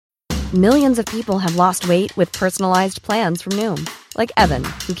Millions of people have lost weight with personalized plans from Noom. Like Evan,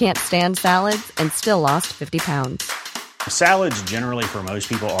 who can't stand salads and still lost 50 pounds. Salads generally for most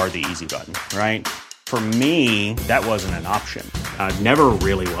people are the easy button, right? For me, that wasn't an option. I never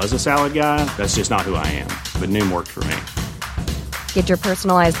really was a salad guy. That's just not who I am. But Noom worked for me. Get your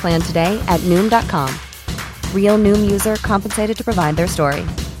personalized plan today at Noom.com. Real Noom user compensated to provide their story.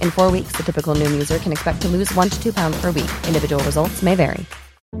 In 4 weeks, the typical Noom user can expect to lose 1 to 2 pounds per week. Individual results may vary.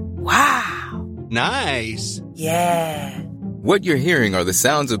 Wow. Nice. Yeah. What you're hearing are the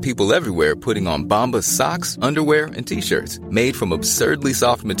sounds of people everywhere putting on Bombas socks, underwear, and T-shirts made from absurdly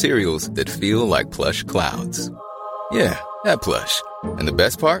soft materials that feel like plush clouds. Yeah, that plush. And the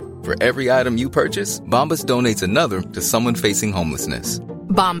best part? For every item you purchase, Bombas donates another to someone facing homelessness.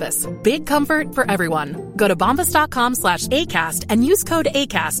 Bombas. Big comfort for everyone. Go to bombas.com/ACAST and use code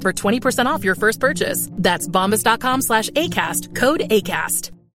ACAST for 20% off your first purchase. That's bombas.com/ACAST. Code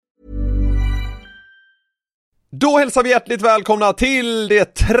ACAST. Då hälsar vi hjärtligt välkomna till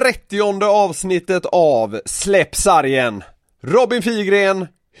det 30:e avsnittet av Släpp sargen. Robin Figren,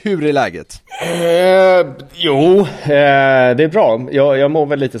 hur är läget? Det är bra. Jag mår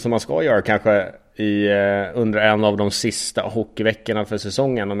väl lite som man ska göra kanske under en av de sista hockeyveckorna för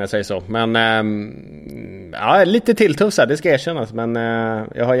säsongen, om jag säger så. Men lite tilltussad, det ska erkännas. Men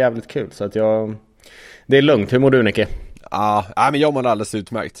jag har jävligt kul, så att det är lugnt. Hur mår du, Nicke? Ja, men jag mår alldeles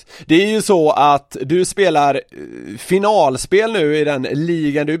utmärkt. Det är ju så att du spelar finalspel nu i den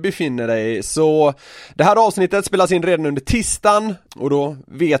ligan du befinner dig i. Så det här avsnittet spelas in redan under tisdagen. Och då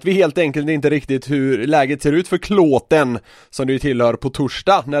vet vi helt enkelt inte riktigt hur läget ser ut för Klåten, som du tillhör, på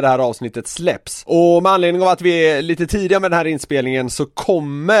torsdag när det här avsnittet släpps. Och med anledning av att vi är lite tidiga med den här inspelningen så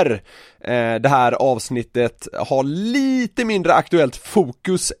kommer det här avsnittet ha lite mindre aktuellt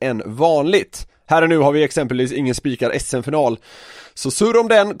fokus än vanligt. Här och nu har vi exempelvis ingen spikad SM-final, så surr om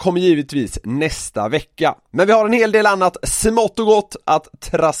den kommer givetvis nästa vecka. Men vi har en hel del annat smått och gott att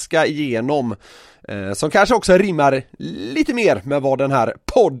traska igenom, som kanske också rimmar lite mer med vad den här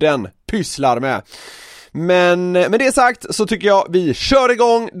podden pysslar med. Men med det sagt så tycker jag vi kör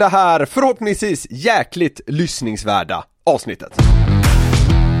igång det här förhoppningsvis jäkligt lyssningsvärda avsnittet.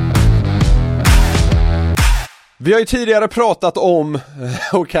 Vi har ju tidigare pratat om,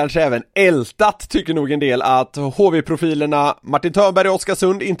 och kanske även ältat tycker nog en del, att HV-profilerna Martin Törnberg och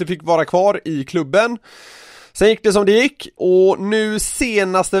Oskarsund inte fick vara kvar i klubben. Sen gick det som det gick, och nu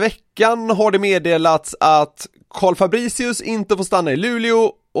senaste veckan har det meddelats att Carl Fabricius inte får stanna i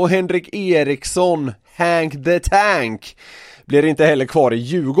Luleå och Henrik Eriksson, Hank the Tank, blir inte heller kvar i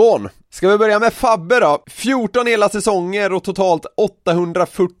Djurgården. Ska vi börja med Fabbe då? 14 hela säsonger och totalt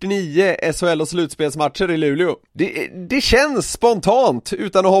 849 SHL- och slutspelsmatcher i Luleå. Det känns spontant,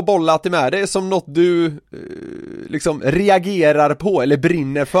 utan att ha bollat det med det, som något du liksom reagerar på eller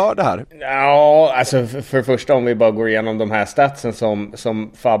brinner för det här. Ja, alltså för första, om vi bara går igenom de här statsen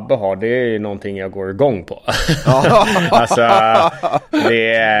som Fabbe har, det är ju någonting jag går igång på. Alltså,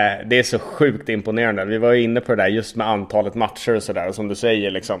 det är så sjukt imponerande. Vi var ju inne på det där just med antalet matcher och sådär, och som du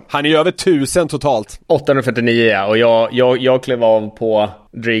säger liksom. Han är ju över 1000 totalt. 849, ja, och jag klev av på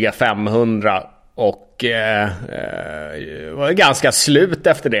dryga 500 och var ganska slut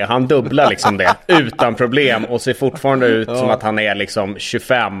efter det. Han dubblar liksom det utan problem och ser fortfarande ut som att han är liksom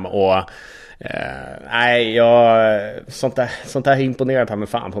 25 och sånt där imponerat han med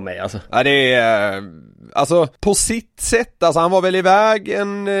fan på mig alltså. Ja, det är alltså på sitt sätt, alltså han var väl iväg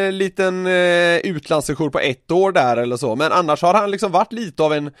en liten utlandssession på 1 år där eller så, men annars har han liksom varit lite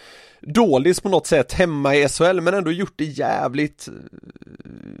av en dålig på något sätt hemma i SHL, men ändå gjort det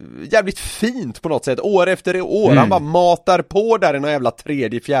jävligt fint på något sätt, år efter år. Han bara matar på där i någon jävla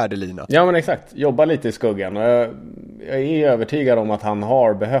 3:e-4:e lina. Ja, men exakt, jobba lite i skuggan. Jag är övertygad om att han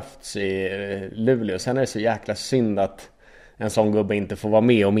har behövts i Luleå. Sen är det så jäkla synd att en sån gubbe inte får vara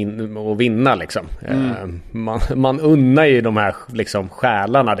med och vinna liksom. Man unnar ju de här liksom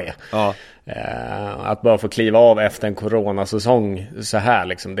själarna det. Ja. Att bara få kliva av efter en coronasäsong så här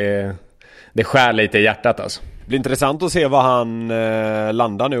liksom, det skär lite i hjärtat alltså. Det blir intressant att se vad han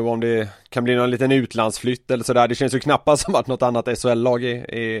landar nu, om det kan bli någon liten utlandsflytt eller sådär. Det känns ju knappast som att något annat SHL-lag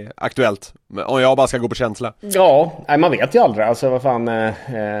är aktuellt, om jag bara ska gå på känsla. Ja, man vet ju aldrig. Alltså vad fan,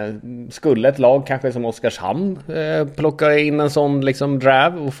 skulle ett lag kanske som Oskarshamn plocka in en sån liksom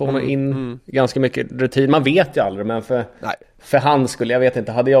dräv och få in ganska mycket rutin. Man vet ju aldrig, men för han skulle, jag vet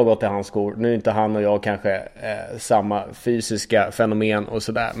inte, hade jag gått i hans skor, nu är inte han och jag kanske samma fysiska fenomen och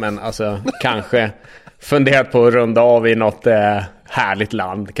sådär, men alltså kanske funderat på att runda av i något härligt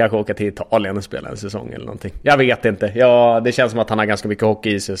land, kanske åka till Italien och spela en säsong eller någonting. Jag vet inte. Det känns som att han har ganska mycket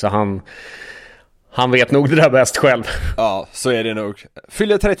hockey i sig, så Han vet nog det där bäst själv. Ja, så är det nog.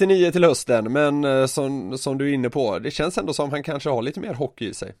 Fyller 39 till hösten, men som du är inne på, det känns ändå som han kanske har lite mer hockey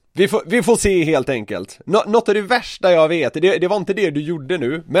i sig. Vi får se helt enkelt. Något av det värsta jag vet, det var inte det du gjorde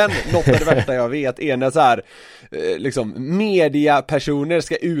nu, men något av det värsta jag vet är när så här, liksom, mediapersoner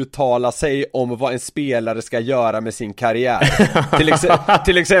ska uttala sig om vad en spelare ska göra med sin karriär.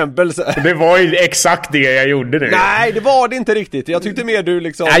 till exempel så... Det var ju exakt det jag gjorde nu. Nej, det var det inte riktigt. Jag tyckte mer du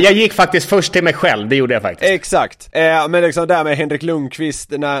liksom... Nej, jag gick faktiskt först till mig själv, det gjorde jag faktiskt. Exakt, men liksom där med Henrik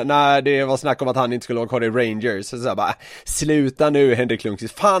Lundqvist, när det var snack om att han inte skulle vara kvar i Rangers, så bara, sluta nu Henrik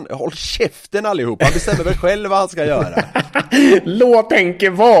Lundqvist, fan, håll käften allihop, han bestämmer väl själv vad han ska göra. Låt Henke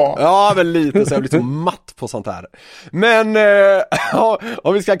vara. Ja, väl lite, så jag blir så matt på sånt här. Men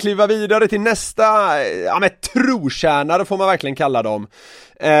om vi ska kliva vidare till nästa, trotjänare får man verkligen kalla dem.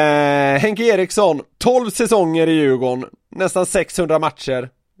 Henke Eriksson, 12 säsonger i Djurgården, nästan 600 matcher.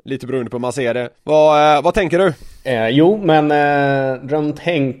 Lite beroende på hur man ser det. Vad tänker du? Runt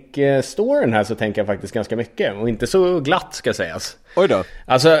Henke-storyn här så tänker jag faktiskt ganska mycket. Och inte så glatt ska sägas. Oj då.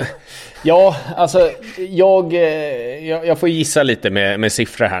 Jag får gissa lite med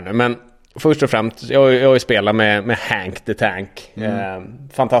siffror här nu. Men först och främst, jag har ju spelat med Hank the Tank.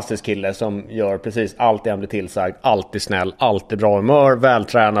 Fantastisk kille som gör precis allt han blir tillsagd. Alltid snäll, alltid bra humör,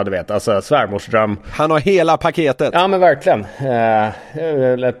 vältränad, du vet. Alltså svärmorsdröm. Han har hela paketet. Ja, men verkligen.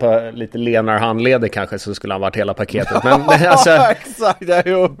 Lite lenare handleder kanske, så skulle han varit hela paketet. Men alltså, exakt,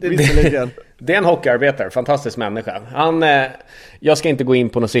 visserligen. Det är en hockeyarbetare, fantastisk människa. Jag ska inte gå in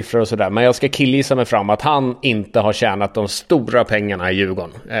på några siffror och sådär, men jag ska killgissa mig fram att han inte har tjänat de stora pengarna i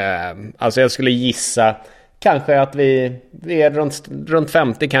Djurgården. Alltså jag skulle gissa kanske att vi är runt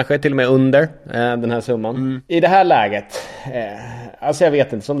 50, kanske till och med under den här summan. I det här läget, alltså jag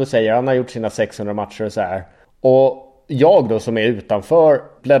vet inte, som du säger, han har gjort sina 600 matcher och så här. Och jag då som är utanför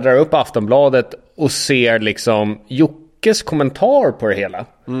bläddrar upp Aftonbladet och ser liksom Jockes kommentar på det hela.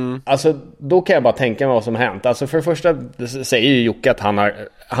 Alltså då kan jag bara tänka mig vad som hänt. Alltså för det första säger ju Jocke att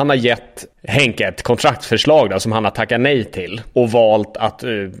han har gett Henke ett kontraktsförslag då, som han har tackat nej till och valt att,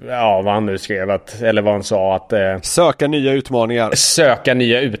 vad han nu skrev eller vad han sa, att söka nya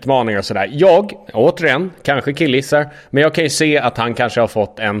utmaningar och sådär. Jag, återigen, kanske killgissar, men jag kan ju se att han kanske har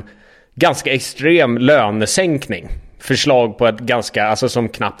fått en ganska extrem lönesänkning. Förslag på ett ganska, alltså som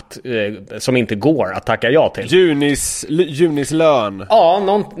knappt, som inte går att tacka ja till. Junis lön.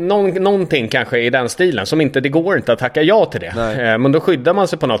 Ja, någonting kanske i den stilen som inte, det går inte att tacka ja till det. Men då skyddar man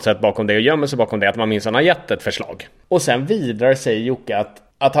sig på något sätt bakom det och gömmer sig bakom det att man minst har gett ett förslag. Och sen vidare säger Jocke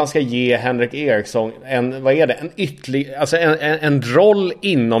att han ska ge Henrik Eriksson en roll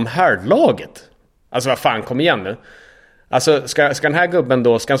inom herrlaget. Alltså vad fan, kom igen nu. Alltså ska den här gubben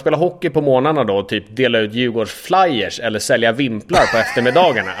då, ska han spela hockey på morgnarna då, typ dela ut Djurgårds flyers eller sälja vimplar på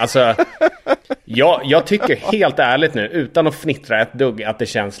eftermiddagarna? Alltså jag tycker helt ärligt nu, utan att fnittra ett dugg, att det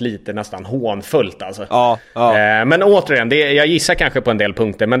känns lite nästan hånfullt alltså. Ja. Men återigen, jag gissar kanske på en del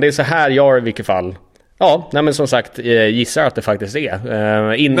punkter, men det är så här jag i vilket fall. Ja, nej men som sagt, gissar att det faktiskt är.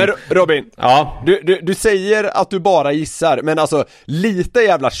 Men Robin, ja. du säger att du bara gissar, men alltså lite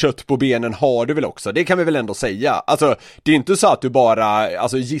jävla kött på benen har du väl också? Det kan vi väl ändå säga. Alltså, det är inte så att du bara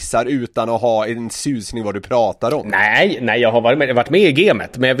gissar utan att ha en susning vad du pratar om. Nej, jag har varit med i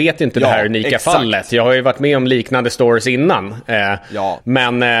gamet, men jag vet inte det här unika fallet. Jag har ju varit med om liknande stories innan.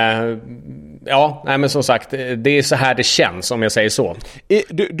 Men... men som sagt, det är så här det känns, om jag säger så.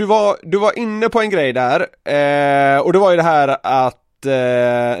 Du var inne på en grej där, och det var ju det här att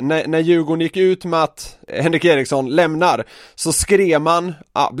när Djurgården gick ut med att Henrik Eriksson lämnar, så skrev man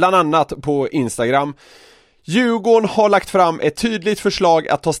bland annat på Instagram: Djurgården har lagt fram ett tydligt förslag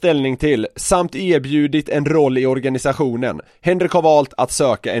att ta ställning till samt erbjudit en roll i organisationen. Henrik har valt att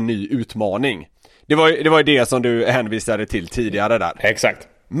söka en ny utmaning. Det var ju det som du hänvisade till tidigare där. Exakt.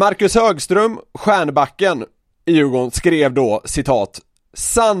 Marcus Högström, stjärnbacken i Djurgården, skrev då, citat: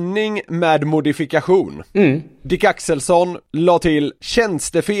 sanning med modifikation. Dick Axelsson la till: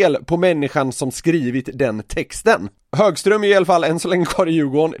 tjänstefel på människan som skrivit den texten. Högström är i alla fall än så länge kvar i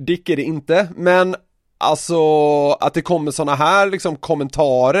Djurgården, Dick är det inte. Men alltså att det kommer såna här liksom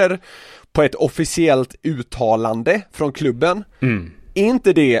kommentarer på ett officiellt uttalande från klubben, är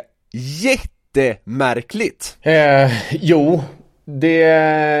inte det jättemärkligt? Jo, det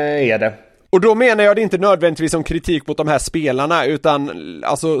är det. Och då menar jag det inte nödvändigtvis som kritik mot de här spelarna, utan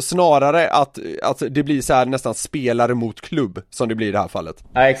alltså snarare att det blir så här nästan spelare mot klubb som det blir i det här fallet.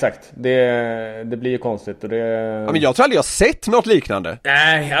 Nej, exakt. Det blir ju konstigt. Och det... Ja, men jag tror aldrig jag sett något liknande.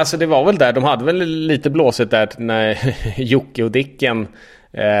 Nej, alltså det var väl där. De hade väl lite blåsigt där när Jocke och Dicken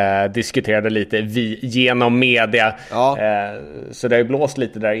diskuterade lite genom media. Ja. Så det har ju blåst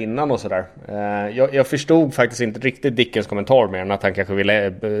lite där innan och sådär. Jag förstod faktiskt inte riktigt Dickens kommentar mer än att han kanske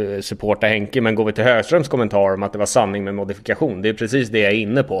ville supporta Henke, men går vi till Högströms kommentar om att det var sanning med modifikation, det är precis det jag är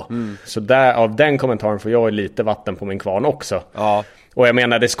inne på. Så där, av den kommentaren får jag lite vatten på min kvarn också. Ja. Och jag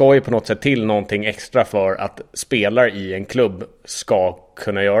menar, det ska ju på något sätt till någonting extra för att spelare i en klubb ska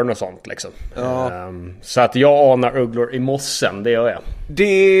kunna göra något sånt liksom. Ja. Så att jag anar ugglor i mossen, det gör jag.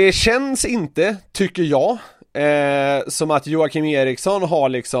 Det känns inte, tycker jag, som att Joakim Eriksson har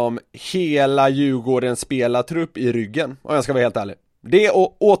liksom hela Djurgårdens spelartrupp i ryggen, om jag ska vara helt ärlig. Det är,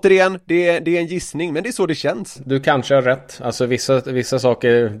 återigen, det är en gissning, men det är så det känns. Du kanske har rätt. Alltså vissa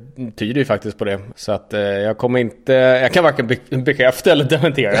saker tyder ju faktiskt på det. Så att jag kan varken bekräfta eller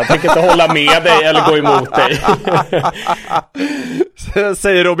dementera. Jag tänker inte hålla med dig eller gå emot dig.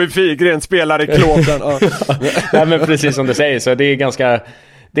 Säger Robin Figren, spelare i klåten. Ja. Nej, men precis som du säger, så det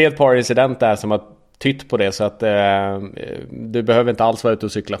är ett par incident där som har tytt på det, så att du behöver inte alls vara ute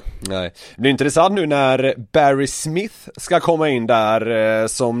och cykla. Nej. Det blir intressant nu när Barry Smith ska komma in där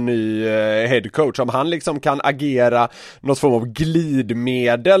som ny headcoach, om han liksom kan agera något form av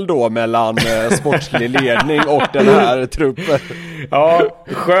glidmedel då mellan sportslig ledning och den här truppen. Ja,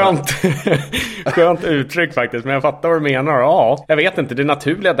 skönt uttryck faktiskt, men jag fattar vad du menar. Ja, jag vet inte, det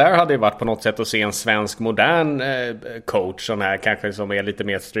naturliga där hade ju varit på något sätt att se en svensk modern coach, sån här kanske som är lite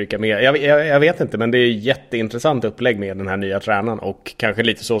mer stryka med. Jag vet inte, men det är jätteintressant upplägg med den här nya tränaren, och kanske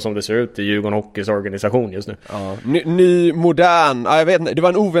lite så som det ser ut i Djurgården Hockeys organisation just nu. Ja. Ny modern, jag vet inte, det var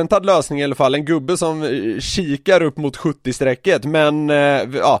en oväntad lösning i alla fall, en gubbe som kikar upp mot 70-strecket, men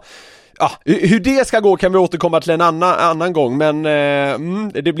hur det ska gå kan vi återkomma till en annan gång, men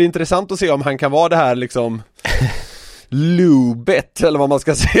det blir intressant att se om han kan vara det här liksom Lubet, eller vad man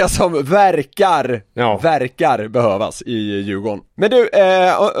ska säga, som verkar behövas i Djurgården. Men du,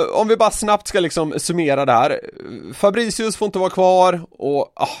 om vi bara snabbt ska liksom summera det här. Fabricius får inte vara kvar,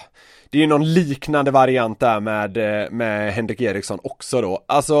 och det är ju någon liknande variant där med Henrik Eriksson också då.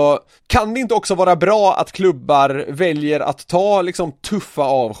 Alltså, kan det inte också vara bra att klubbar väljer att ta liksom tuffa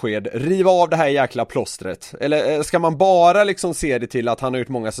avsked, riva av det här jäkla plåstret? Eller ska man bara liksom se det till att han har gjort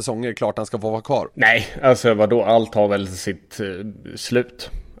många säsonger, klart han ska få vara kvar? Nej, alltså vadå, allt har väl sitt slut.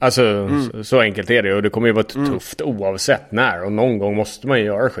 Alltså, så enkelt är det, och det kommer ju vara tufft oavsett när, och någon gång måste man ju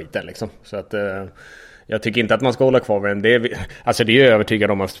göra skiten liksom. Så att jag tycker inte att man ska hålla kvar vid den. Det är ju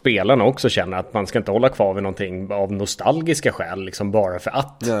övertygad om att spelarna också känner att man ska inte hålla kvar vid någonting av nostalgiska skäl, liksom bara för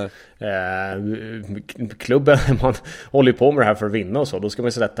att. Klubben, man håller på med det här för att vinna och så. Då ska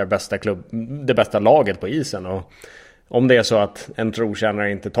man sätta det bästa laget på isen, och om det är så att en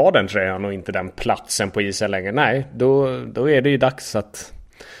trotjänare inte tar den tröjan och inte den platsen på isen längre, nej, då är det ju dags att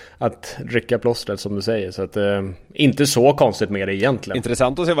rycka plåstret, som du säger. Så att inte så konstigt med det egentligen.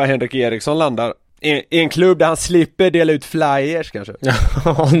 Intressant att se var Henrik Eriksson landar. I en klubb där han slipper dela ut flyers kanske.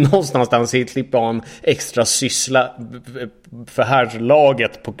 Ja, någonstans där han slipper ha en extra syssla för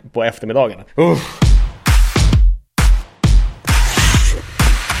herrlaget på eftermiddagen.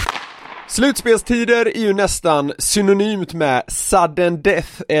 Slutspelstider är ju nästan synonymt med sudden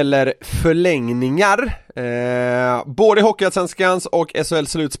death eller förlängningar. Både i Hockeyallsvenskans och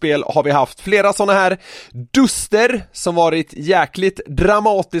SHL-slutspel har vi haft flera sådana här duster som varit jäkligt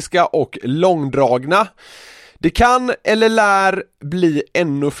dramatiska och långdragna. Det kan eller lär bli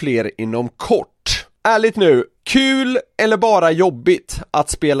ännu fler inom kort. Ärligt nu, kul eller bara jobbigt att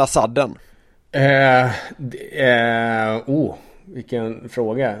spela sudden? Vilken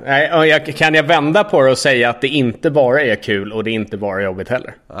fråga. Kan jag vända på det och säga att det inte bara är kul och det inte bara är jobbigt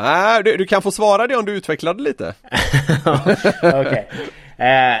heller? Nej, du kan få svara det om du utvecklar det lite. Okej.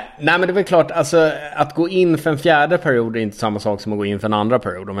 Nej, men det är väl klart, alltså, att gå in för en fjärde period är inte samma sak som att gå in för en andra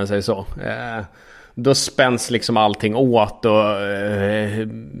period, om jag säger så. Då spänns liksom allting åt, och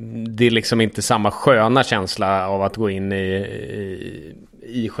det är liksom inte samma sköna känsla av att gå in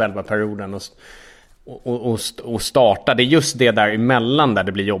i själva perioden och starta. Det är just det där emellan där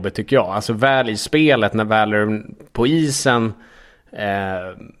det blir jobbigt, tycker jag. Alltså väl i spelet, när väl är på isen,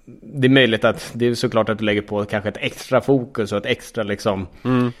 det är möjligt att det är såklart att du lägger på kanske ett extra fokus och ett extra liksom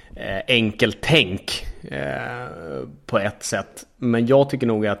enkelt tänk på ett sätt. Men jag tycker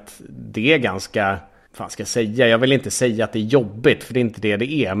nog att det är ganska, vad ska jag säga, jag vill inte säga att det är jobbigt, för det är inte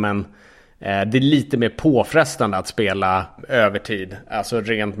det är, men det är lite mer påfrestande att spela övertid, alltså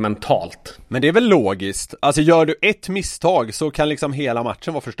rent mentalt. Men det är väl logiskt? Alltså gör du ett misstag så kan liksom hela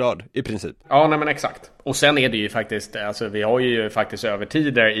matchen vara förstörd i princip. Ja, nej men exakt. Och sen är det ju faktiskt, alltså vi har ju faktiskt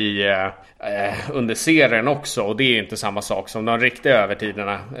övertider under serien också, och det är ju inte samma sak som de riktiga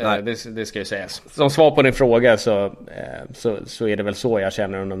övertiderna. Det ska ju sägas. Som svar på din fråga så är det väl så jag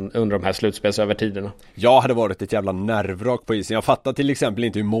känner under de här slutspelsövertiderna. Jag hade varit ett jävla nervrak på isen. Jag fattar till exempel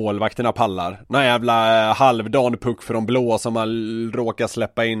inte hur målvakterna pallar. Någon jävla halvdan puck för de blå som man råkar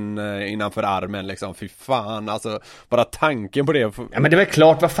släppa in innanför armen liksom. Fy fan, alltså bara tanken på det. Ja, men det är väl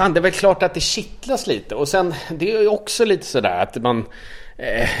klart, det är väl klart att det kittlas lite. Och sen, det är ju också lite sådär att man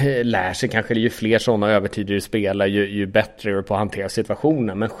lär sig kanske, ju fler sådana övertider du spelar, ju bättre är du på att hantera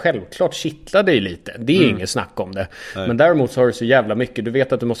situationen. Men självklart kittlar det ju lite. Det är inget snack om det. Nej. Men däremot så har du så jävla mycket. Du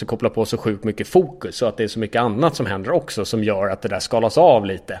vet att du måste koppla på så sjukt mycket fokus, så att det är så mycket annat som händer också som gör att det där skalas av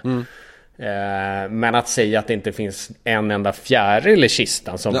lite. Men att säga att det inte finns en enda fjäril i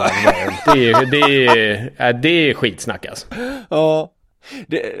kistan som det är skitsnack alltså. Ja.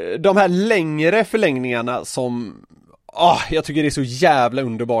 De här längre förlängningarna som jag tycker det är så jävla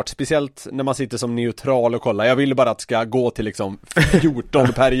underbart, speciellt när man sitter som neutral och kollar. Jag vill bara att det ska gå till liksom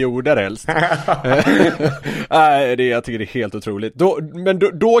 14 perioder helst. Jag tycker det är helt otroligt.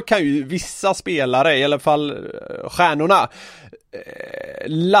 Då kan ju vissa spelare, i alla fall stjärnorna,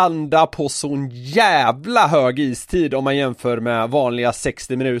 landa på sån jävla hög istid om man jämför med vanliga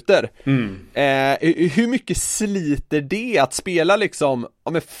 60 minuter. Hur mycket sliter det att spela liksom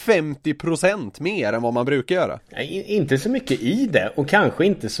med 50% mer än vad man brukar göra? Inte så mycket i det, och kanske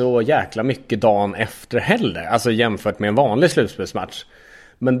inte så jäkla mycket dagen efter heller, alltså jämfört med en vanlig slutspelsmatch.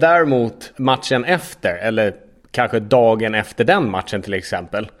 Men däremot matchen efter, eller kanske dagen efter den matchen till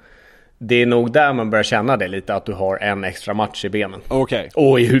exempel, det är nog där man börjar känna det lite, att du har en extra match i benen. Okej.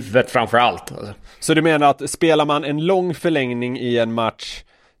 Och i huvudet framförallt. Alltså. Så du menar att spelar man en lång förlängning i en match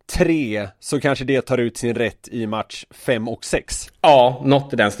 3 så kanske det tar ut sin rätt i match 5 och 6? Ja,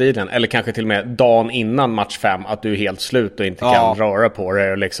 något i den stilen. Eller kanske till och med dagen innan match 5 att du är helt slut och inte kan röra på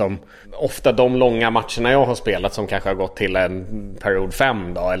det. Liksom, ofta de långa matcherna jag har spelat som kanske har gått till en period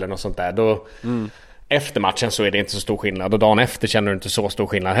 5 då, eller något sånt där, då... Efter matchen så är det inte så stor skillnad, och dagen efter känner du inte så stor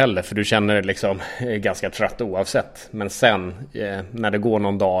skillnad heller, för du känner dig liksom ganska trött oavsett. Men sen när det går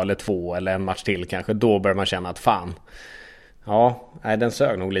någon dag eller 2 eller en match till kanske, då börjar man känna att fan, den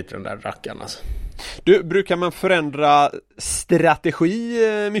sög nog lite den där rackaren alltså. Brukar man förändra strategi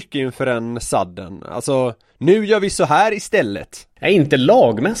mycket inför en sadden? Alltså, nu gör vi så här istället. Nej, inte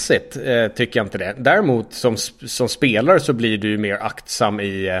lagmässigt tycker jag inte det. Däremot som spelare så blir du mer aktsam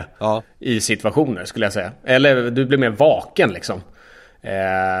i situationer, skulle jag säga. Eller du blir mer vaken liksom.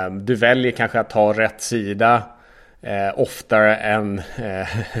 Du väljer kanske att ta rätt sida oftare än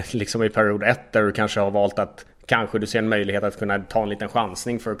liksom i period 1, där du kanske har valt att kanske du ser en möjlighet att kunna ta en liten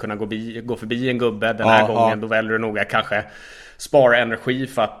chansning för att kunna gå förbi en gubbe den här gången. Då väljer du noga kanske spara energi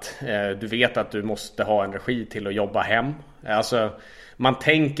för att du vet att du måste ha energi till att jobba hem. Alltså, man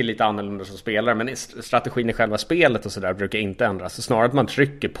tänker lite annorlunda som spelare, men strategin i själva spelet och sådär brukar inte ändras. Så snarare att man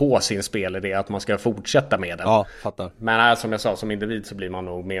trycker på sin spelidé, att man ska fortsätta med den. Ja, fattar. Men som jag sa, som individ så blir man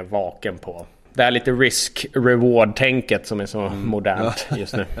nog mer vaken på det här lite risk-reward-tänket som är så modernt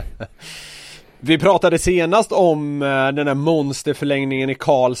just nu. Vi pratade senast om den här monsterförlängningen i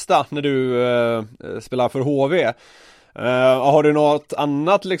Karlstad när du spelar för HV. Har du något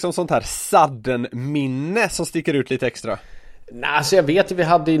annat liksom sånt här sudden minne som sticker ut lite extra? Nej, alltså jag vet ju, vi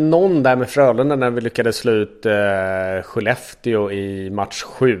hade ju någon där med Frölunda när vi lyckades slå ut Skellefteå i match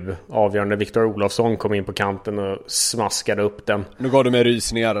 7. Avgörande, Viktor Olofsson kom in på kanten och smaskade upp den. Nu går du med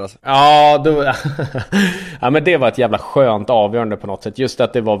rysningar alltså. Ja, men det var ett jävla skönt avgörande på något sätt. Just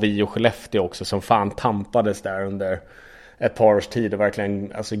att det var vi och Skellefteå också som fan tampades där under ett par års tid och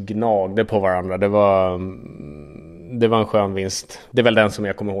verkligen alltså gnagde på varandra. Det var en skön vinst. Det är väl den som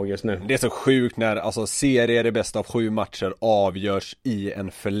jag kommer ihåg just nu. Det är så sjukt när alltså serier är bäst av 7 matcher avgörs i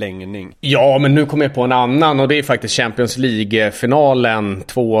en förlängning. Ja, men nu kommer jag på en annan, och det är faktiskt Champions League-finalen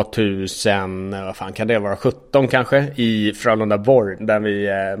 2000, vad fan kan det vara, 17 kanske, i Frölunda-Borg, där vi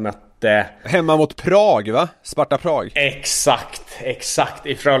mötte... Hemma mot Prag, va? Sparta Prag. Exakt,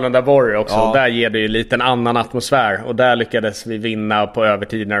 i Frölunda-Borg också. Ja. Där ger det ju lite en annan atmosfär, och där lyckades vi vinna på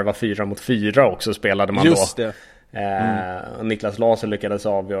övertid när det var 4-4 också, spelade man just då. Det. Niklas Larsson lyckades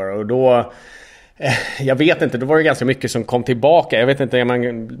avgöra, och då jag vet inte, då var det ganska mycket som kom tillbaka. Jag vet inte,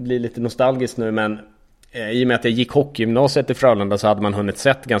 man blir lite nostalgisk nu, men i och med att jag gick hockeygymnasiet i Frölunda så hade man hunnit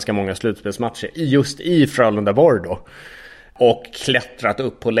sett ganska många slutspelsmatcher just i Frölunda-Borg då, och klättrat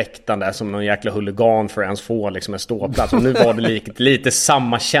upp på läktaren där som någon jäkla huligan för att ens få liksom en ståplats. Och nu var det lite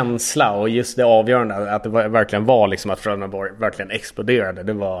samma känsla, och just det avgörande att det verkligen var liksom att Frölunda-Borg verkligen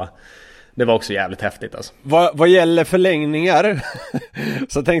exploderade. det var också jävligt häftigt alltså. Vad gäller förlängningar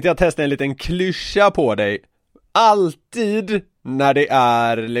så tänkte jag testa en liten klyscha på dig. Alltid när det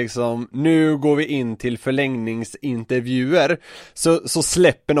är liksom, nu går vi in till förlängningsintervjuer, så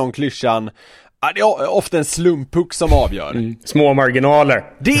släpper någon klyschan. Det är ofta en slumppuck som avgör. Små marginaler.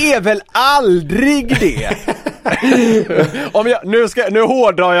 Det är väl aldrig det. Nu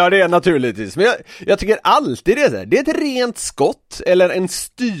hårdrar jag det naturligtvis, men jag tycker alltid det är ett rent skott eller en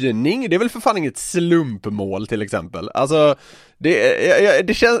styrning. Det är väl för fan inget slumpmål till exempel. Alltså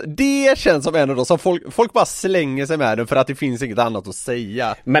det känns som en av dem som folk bara slänger sig med den för att det finns inget annat att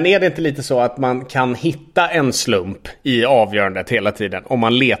säga. Men är det inte lite så att man kan hitta en slump i avgörandet hela tiden om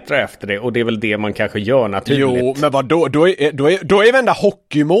man letar efter det, och det är väl det man kanske gör naturligt? Jo, men vadå? Då är vända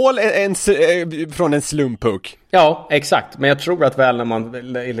hockeymål från en slumppuck. Ja, exakt. Men jag tror att väl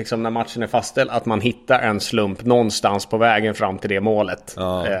när matchen är fastställd att man hittar en slump någonstans på vägen fram till det målet.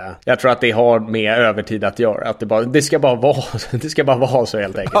 Ja. Jag tror att det har med övertid att göra. Att det ska bara vara så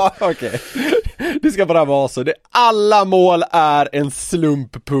helt enkelt. Ja, okej. Det ska bara vara så. Alla mål är en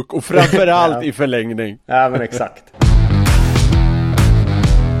slumppuck och framförallt i förlängning. Ja, men exakt.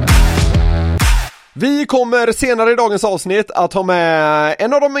 Vi kommer senare i dagens avsnitt att ha med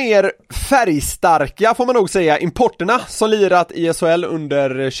en av de mer färgstarka, får man nog säga, importerna som lirat i SHL under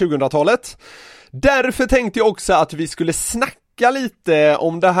 2000-talet. Därför tänkte jag också att vi skulle snacka lite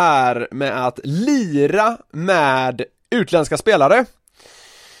om det här med att lira med utländska spelare.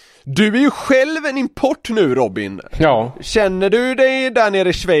 Du är ju själv en import nu, Robin. Ja. Känner du dig där nere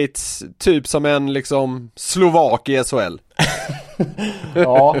i Schweiz typ som en liksom slovak i SHL?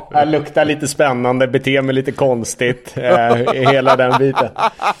 Ja, jag luktar lite spännande, beter mig lite konstigt, hela den biten.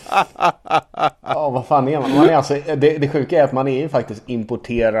 Ja, vad fan är man? Man är alltså, det sjuka är att man är ju faktiskt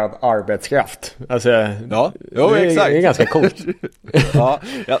importerad arbetskraft. Alltså, ja, exakt. Det är ganska coolt. Ja,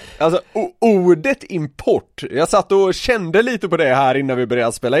 alltså ordet import, jag satt och kände lite på det här innan vi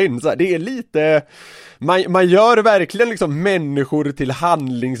började spela in. Så här, det är lite... Man gör verkligen liksom människor till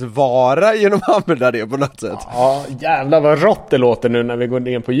handlingsvara genom att använda det på något sätt. Ja, jävlar vad rått det låter nu när vi går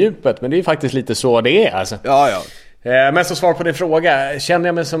ner på djupet. Men det är faktiskt lite så det är alltså. Ja. Men så svar på din fråga. Känner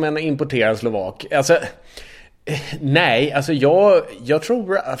jag mig som en importerad slovak? Alltså, nej, alltså jag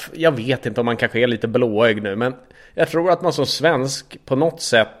tror... Jag vet inte om man kanske är lite blåögd nu, men jag tror att man som svensk på något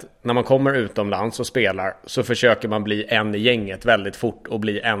sätt, när man kommer utomlands och spelar, så försöker man bli en i gänget väldigt fort och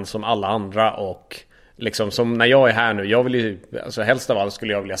bli en som alla andra. Och liksom som när jag är här nu, jag vill ju, alltså helst av allt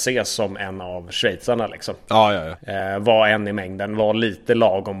skulle jag vilja ses som en av schweizarna liksom. Ja. Var en i mängden, var lite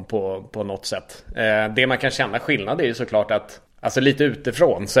lagom på något sätt. Det man kan känna skillnad är ju såklart att, alltså lite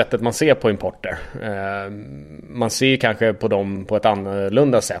utifrån sättet man ser på importer. Man ser kanske på dem på ett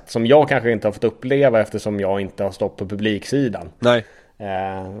annorlunda sätt som jag kanske inte har fått uppleva eftersom jag inte har stått på publiksidan. Nej.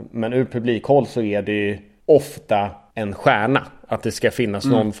 Men ur publikhåll så är det ju ofta en stjärna. Att det ska finnas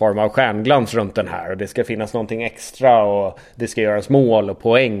någon form av stjärnglans runt den här. Och det ska finnas någonting extra. Och det ska göras mål och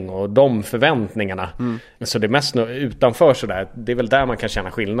poäng. Och de förväntningarna. Så det är mest utanför sådär. Det är väl där man kan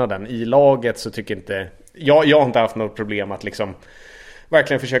känna skillnaden. I laget så tycker inte... Jag har inte haft något problem att liksom...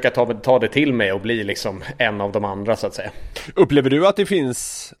 verkligen försöka ta det till mig. Och bli liksom en av de andra så att säga. Upplever du att det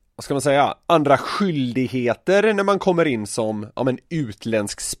finns... vad ska man säga, andra skyldigheter när man kommer in som en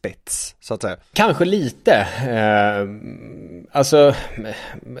utländsk spets så att säga? Kanske lite. Alltså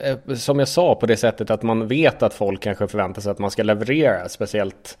som jag sa, på det sättet att man vet att folk kanske förväntar sig att man ska leverera,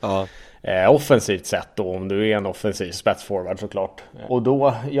 speciellt offensivt sett då, om du är en offensiv spetsforward såklart. Och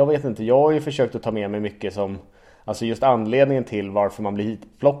då, jag vet inte, jag har ju försökt att ta med mig mycket som, alltså just anledningen till varför man blir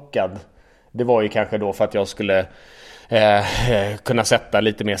hitplockad, det var ju kanske då för att jag skulle kunna sätta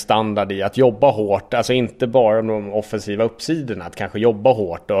lite mer standard i att jobba hårt. Alltså inte bara de offensiva uppsidorna, att kanske jobba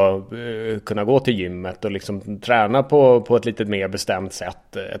hårt och kunna gå till gymmet och liksom träna på ett lite mer bestämt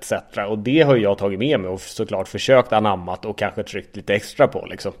sätt etc. Och det har jag tagit med mig och såklart försökt anammat och kanske tryckt lite extra på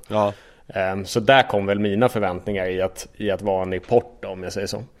liksom. Ja. Så där kom väl mina förväntningar i att vara en import, om jag säger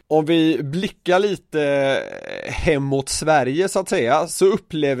så. Om vi blickar lite hemåt Sverige så att säga, så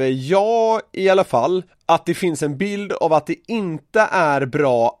upplever jag i alla fall att det finns en bild av att det inte är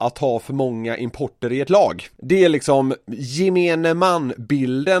bra att ha för många importer i ett lag. Det är liksom gemene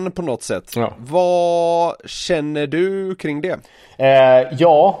man-bilden på något sätt. Ja. Vad känner du kring det?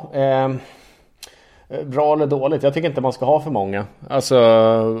 Bra eller dåligt? Jag tycker inte man ska ha för många. Alltså,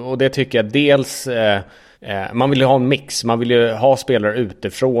 och det tycker jag dels... man vill ju ha en mix. Man vill ju ha spelare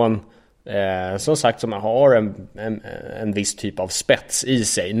utifrån som sagt som har en viss typ av spets i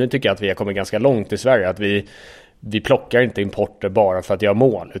sig. Nu tycker jag att vi har kommit ganska långt i Sverige. Att vi plockar inte importer bara för att göra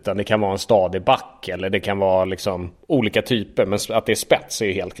mål, utan det kan vara en stadig back eller det kan vara liksom olika typer, men att det är spets är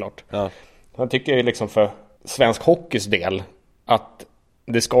ju helt klart. Ja. Jag tycker ju liksom för svensk hockeys del att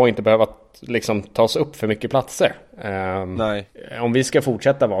det ska inte behöva liksom tas upp för mycket platser. Nej. Om vi ska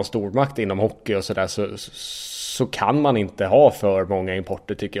fortsätta vara en stormakt inom hockey och sådär, så kan man inte ha för många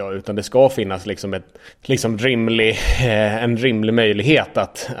importer, tycker jag, utan det ska finnas liksom en rimlig möjlighet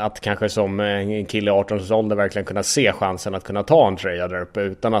att kanske som en kille i 18 års ålder verkligen kunna se chansen att kunna ta en tröja där uppe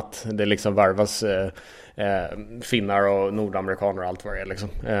utan att det liksom varvas finnar och nordamerikaner och allt vad det är liksom.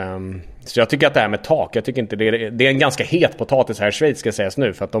 Så jag tycker att det här med tak, jag tycker inte det är en ganska het potatis här i Schweiz, ska sägas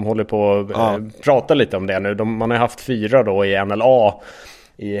nu, för att de håller på att prata lite om det nu. Man har haft 4 då i NLA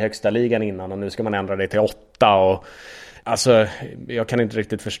i högsta ligan innan, och nu ska man ändra det till 8, och alltså jag kan inte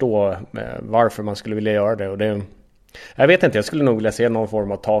riktigt förstå varför man skulle vilja göra det, och det, jag vet inte, jag skulle nog vilja se någon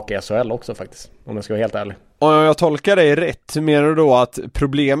form av tak i SHL också faktiskt, om jag ska vara helt ärlig. Och jag tolkar dig rätt, menar du då att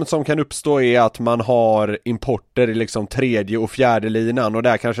problemet som kan uppstå är att man har importer i liksom 3:e och 4:e linan, och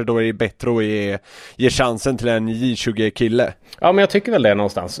där kanske då är det bättre att ge chansen till en J20-kille? Ja, men jag tycker väl det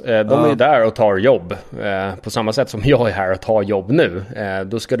någonstans. De är ju där och tar jobb på samma sätt som jag är här och tar jobb nu.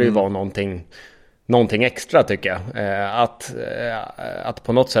 Då ska det ju vara någonting extra, tycker jag. Att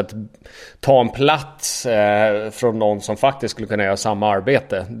på något sätt ta en plats från någon som faktiskt skulle kunna göra samma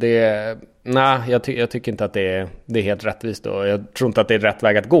arbete. Jag tycker inte att det är helt rättvist, och jag tror inte att det är rätt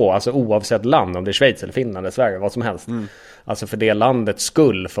väg att gå. Alltså oavsett land, om det är Schweiz eller Finland eller Sverige, vad som helst. Alltså för det landets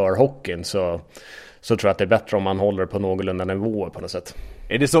skull för hockeyn så tror jag att det är bättre om man håller på någorlunda nivåer på något sätt.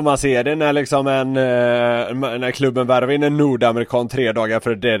 Är det så man ser det när liksom när klubben värvar in en nordamerikan 3 dagar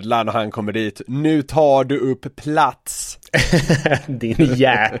för deadline och han kommer dit? Nu tar du upp plats. Din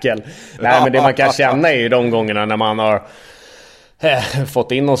jäkel. Nej, men det man kan känna är ju de gångerna när man har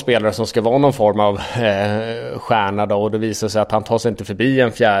fått in någon spelare som ska vara någon form av stjärna då, och det visar sig att han tar sig inte förbi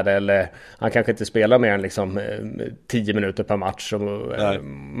en fjärde, eller han kanske inte spelar mer än liksom 10 minuter per match, och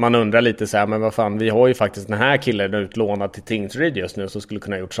man undrar lite så här, men vad fan, vi har ju faktiskt den här killen utlånad till Tingsryd just nu som skulle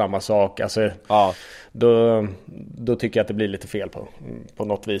kunna gjort samma sak, alltså då tycker jag att det blir lite fel på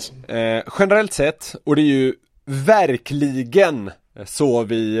något vis. Generellt sett, och det är ju verkligen så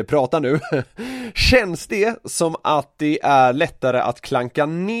vi pratar nu, känns det som att det är lättare att klanka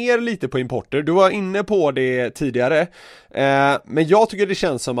ner lite på importer. Du var inne på det tidigare, men jag tycker det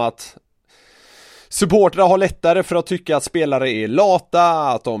känns som att supportrar har lättare för att tycka att spelare är lata,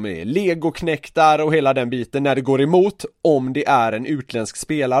 att de är legoknäktar och hela den biten när det går emot, om det är en utländsk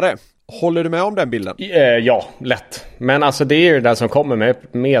spelare. Håller du med om den bilden? Ja, lätt. Men alltså det är ju det där som kommer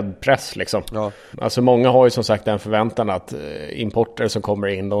med press liksom. Ja. Alltså många har ju som sagt den förväntan att importer som kommer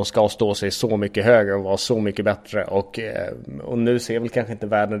in, de ska stå sig så mycket högre och vara så mycket bättre. Och nu ser väl kanske inte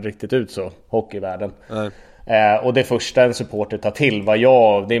världen riktigt ut så, hockeyvärlden. Och det första en supporter tar till,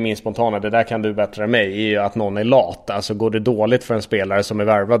 det är min spontana, det där kan du bättre än mig, är ju att någon är lat. Alltså går det dåligt för en spelare som är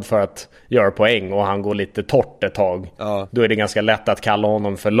värvad för att göra poäng och han går lite torrt ett tag, då är det ganska lätt att kalla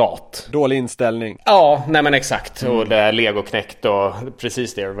honom för lat. Dålig inställning. Ja, nej men exakt. Och det är legoknäckt och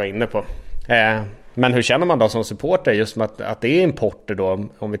precis det du var inne på. Men hur känner man då som supporter just med att det är importer då?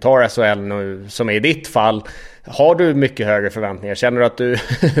 Om vi tar SHL nu, som är i ditt fall, har du mycket högre förväntningar? Känner du att du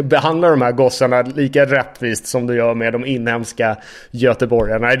behandlar de här gossarna lika rättvist som du gör med de inhemska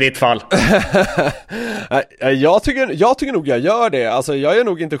göteborgarna i ditt fall? Jag tycker nog jag gör det. Alltså jag gör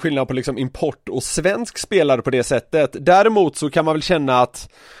nog inte skillnad på liksom import och svensk spelare på det sättet. Däremot så kan man väl känna att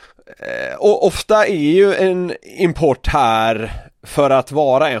och ofta är ju en import här för att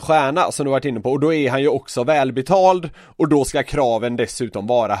vara en stjärna som du varit inne på, och då är han ju också välbetald, och då ska kraven dessutom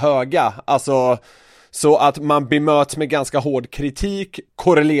vara höga. Alltså så att man bemöts med ganska hård kritik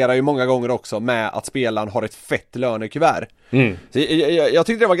korrelerar ju många gånger också med att spelaren har ett fett lönekuvert. Så jag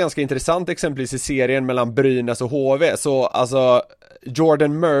tyckte det var ganska intressant exempelvis i serien mellan Brynäs och HV. Så alltså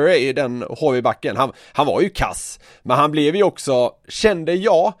Jordan Murray, den HV-backen, han var ju kass, men han blev ju också, kände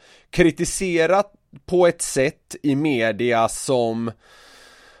jag, kritiserat på ett sätt i media som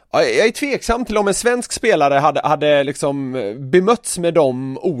jag är tveksam till om en svensk spelare hade liksom bemötts med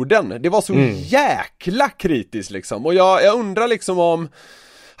de orden. Det var så jäkla kritiskt liksom. Och jag undrar liksom om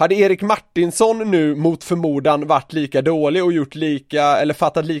hade Erik Martinsson nu mot förmodan varit lika dålig och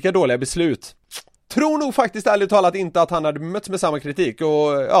fattat lika dåliga beslut. Tror nog faktiskt ärligt talat inte att han hade bemötts med samma kritik,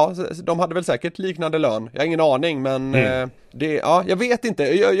 och ja, de hade väl säkert liknande lön. Jag har ingen aning, men jag vet inte.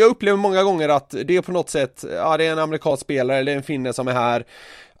 Jag upplever många gånger att det är på något sätt, det är en amerikansk spelare eller en finne som är här,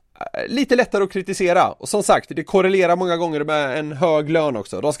 lite lättare att kritisera. Och som sagt, det korrelerar många gånger med en hög lön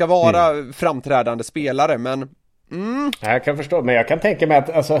också. De ska vara framträdande spelare, men Jag kan förstå, men jag kan tänka mig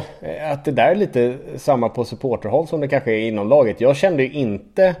att det där är lite samma på supporterhåll som det kanske är inom laget. Jag kände ju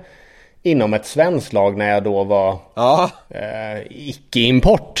inte inom ett svenskt lag när jag då var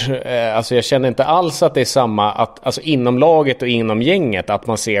icke-import. Alltså jag känner inte alls att det är samma alltså inom laget och inom gänget att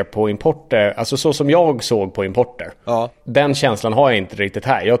man ser på importer, alltså så som jag såg på importer. Den känslan har jag inte riktigt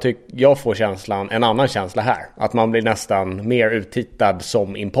här. Jag får en annan känsla här. Att man blir nästan mer uttittad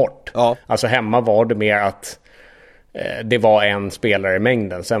som import. Alltså hemma var det mer att det var en spelare i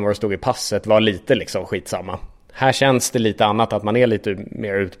mängden. Sen vad det stod i passet var lite liksom skitsamma. Här känns det lite annat, att man är lite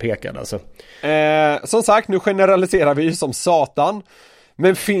mer utpekad alltså. Som sagt, nu generaliserar vi ju som satan.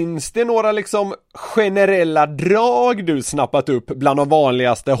 Men finns det några liksom generella drag du snappat upp bland de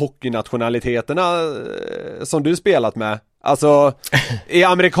vanligaste hockeynationaliteterna som du spelat med? Alltså, är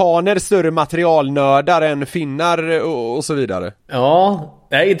amerikaner större materialnördar än finnar och så vidare? Ja,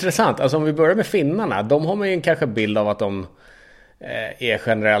 det är intressant. Alltså om vi börjar med finnarna, de har man ju kanske bild av att de är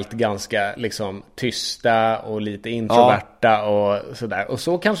generellt ganska liksom tysta och lite introverta och sådär. Och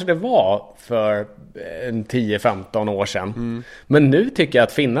så kanske det var för 10-15 år sedan. Men nu tycker jag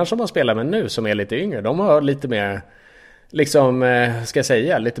att finnar som man spelar med nu, som är lite yngre, de har lite mer liksom, ska jag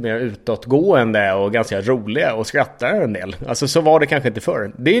säga, lite mer utåtgående och ganska roliga och skrattar en del. Alltså så var det kanske inte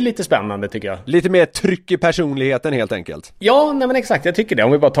förr. Det är lite spännande tycker jag. Lite mer tryck i personligheten helt enkelt. Ja, nej men exakt, jag tycker det.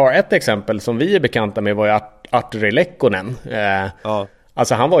 Om vi bara tar ett exempel som vi är bekanta med var ju Arturi Lekkonen.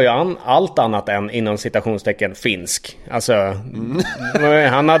 Alltså han var ju allt annat än inom citationstecken finsk. Alltså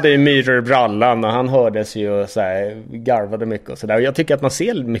han hade ju myror i brallan och han hördes ju så här, garvade mycket och sådär. Och jag tycker att man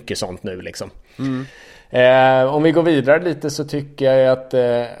ser mycket sånt nu liksom. Om vi går vidare lite så tycker jag att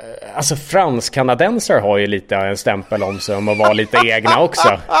alltså fransk-kanadenser har ju lite en stämpel om sig om att vara lite egna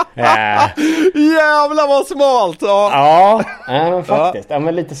också. Jävlar vad smalt! Ja, men faktiskt. Ja,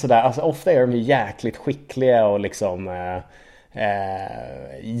 men lite sådär. Alltså, ofta är de ju jäkligt skickliga och liksom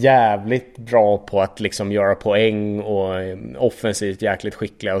jävligt bra på att liksom göra poäng och offensivt jäkligt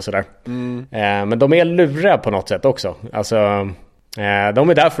skickliga och sådär. Men de är luriga på något sätt också. Alltså de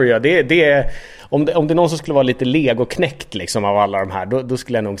är därför jag om det är någon som skulle vara lite legoknäckt liksom av alla de här, då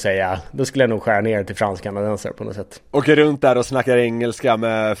skulle jag nog säga, då skulle jag nog skära ner till fransk-kanadensare på något sätt. Åker runt där och snackar engelska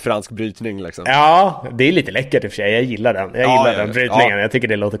med fransk brytning liksom. Ja, det är lite läckert i och för sig. Jag gillar den. Jag gillar den brytningen. Jag tycker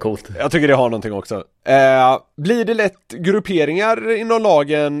det låter coolt. Jag tycker det har någonting också. Blir det lätt grupperingar inom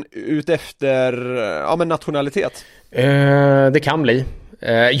lagen ut efter nationalitet? Det kan bli.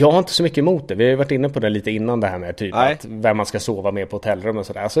 Jag har inte så mycket emot det. Vi har varit inne på det lite innan det här med typ att vem man ska sova med på hotellrum och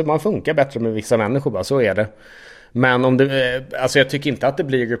sådär. Alltså man funkar bättre med vissa människor bara, så är det. Men om det, alltså jag tycker inte att det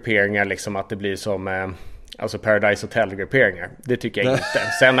blir grupperingar liksom att det blir som alltså Paradise Hotel-grupperingar. Det tycker jag inte.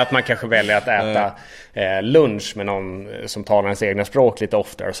 Sen att man kanske väljer att äta lunch med någon som talar ens egna språk lite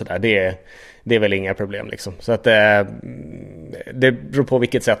oftare och sådär. Det är väl inga problem liksom. Så att det beror på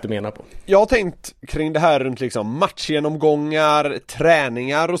vilket sätt du menar på. Jag har tänkt kring det här runt liksom matchgenomgångar,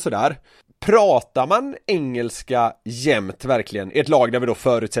 träningar och sådär. Pratar man engelska jämt verkligen i ett lag där vi då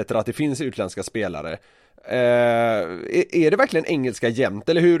förutsätter att det finns utländska spelare? Är det verkligen engelska jämt,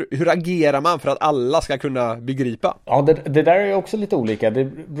 eller hur agerar man för att alla ska kunna begripa? Ja, det där är också lite olika. Det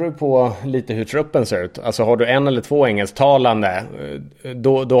beror på lite hur truppen ser ut. Alltså har du en eller två engelsktalande,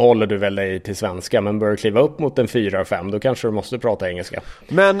 då håller du väl dig till svenska. Men börjar kliva upp mot en 4-5, då kanske du måste prata engelska.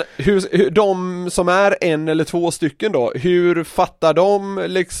 Men hur de som är en eller två stycken då, hur fattar de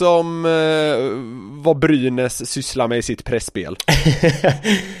liksom vad Brynäs sysslar med i sitt pressspel?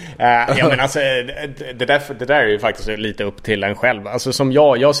 Ja men alltså det där är ju faktiskt lite upp till en själv. Alltså som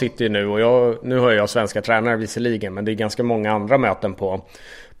jag sitter ju nu och nu har jag svenska tränare visserligen, men det är ganska många andra möten på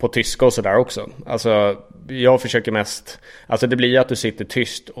tyska och sådär också. Alltså jag försöker mest, alltså det blir att du sitter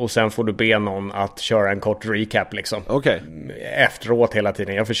tyst och sen får du be någon att köra en kort recap liksom. Okay. Efteråt hela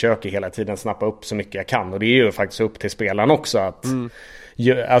tiden. Jag försöker hela tiden snappa upp så mycket jag kan, och det är ju faktiskt upp till spelaren också att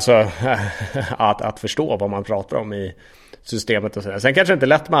alltså att förstå vad man pratar om i systemet och sådär. Sen kanske det inte är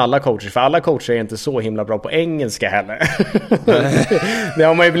lätt med alla coacher, för alla coacher är inte så himla bra på engelska heller. Det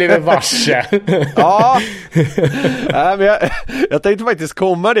har man ju blivit varse. Ja. Men jag tänkte faktiskt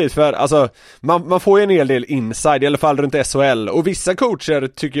komma dit, för alltså, man får ju en hel del inside, i alla fall runt SHL, och vissa coacher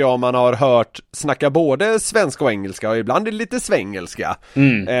tycker jag man har hört snacka både svenska och engelska, och ibland är det lite svengelska.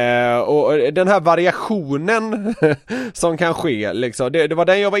 Och den här variationen som kan ske liksom, det var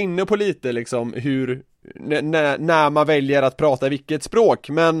den jag var inne på lite liksom, hur när man väljer att prata vilket språk,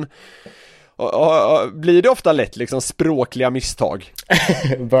 men blir det ofta lätt liksom språkliga misstag?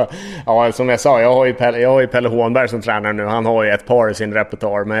 Ja, som jag sa, jag har ju Pelle Hånberg som tränare nu. Han har ju ett par i sin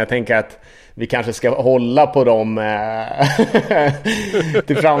repertoar, men jag tänker att vi kanske ska hålla på dem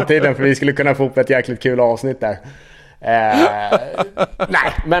till framtiden, för vi skulle kunna få upp ett jäkligt kul avsnitt där.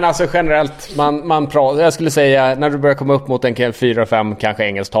 Nej, men alltså generellt man pratar, jag skulle säga när du börjar komma upp mot en 4-5 kanske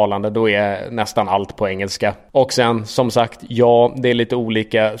engelsktalande, då är nästan allt på engelska. Och sen som sagt, ja, det är lite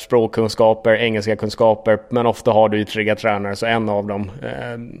olika språkkunskaper, engelska kunskaper, men ofta har du ju trygga tränare, så en av dem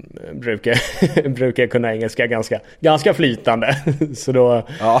brukar kunna engelska ganska flytande. Så då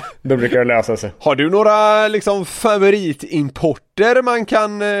brukar det lösa sig. Har du några liksom favoritimporter man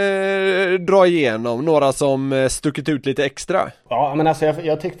kan dra igenom? Några som stuckit ut lite extra? Ja, men alltså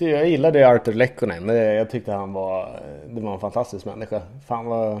jag gillade Arthur Lekkonen. Jag tyckte det var en fantastisk människa. Fan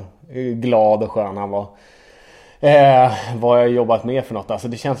vad glad och skön han var. Vad jag jobbat med för något. Alltså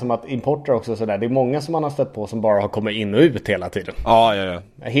det känns som att importer också sådär. Det är många som man har stött på som bara har kommit in och ut hela tiden. Ja.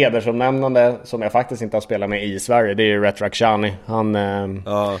 Hedersomnämnande som jag faktiskt inte har spelat med i Sverige, det är ju Ret Rakhshani.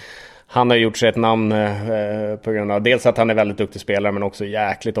 Han har gjort sig ett namn på grund av dels att han är väldigt duktig spelare, men också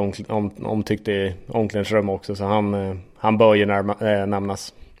jäkligt omtyckt i omklädningsrum också. Så han bör ju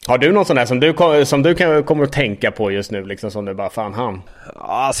nämnas. Har du någon sån där som du kommer att tänka på just nu, liksom, som du bara fan han?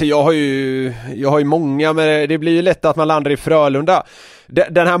 Alltså jag har ju många, men det blir ju lätt att man landar i Frölunda.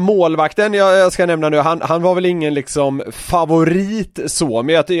 Den här målvakten jag ska nämna nu, han var väl ingen liksom favorit så,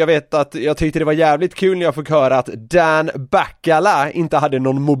 men jag vet att jag tyckte det var jävligt kul när jag fick höra att Dan Backala inte hade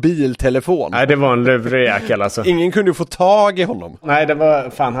någon mobiltelefon. Nej, det var en lurig jäkel alltså. Ingen kunde få tag i honom. Nej,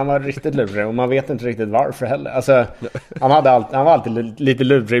 han var riktigt lurig och man vet inte riktigt varför heller. Alltså, han var alltid lite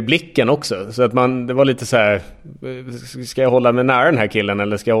lurig i blicken också, så att det var lite så här: ska jag hålla mig nära den här killen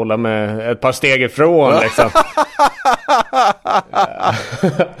eller ska jag hålla mig ett par steg ifrån liksom?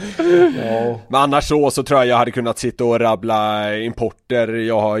 Ja. Men annars så tror jag hade kunnat sitta och rabbla importer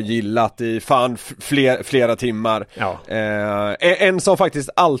jag har gillat i fan flera timmar. En som faktiskt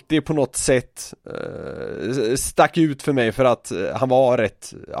alltid på något sätt stack ut för mig för att han var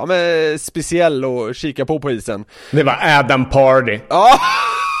rätt speciell att kika på isen. Det var Adam Pardy. Ja.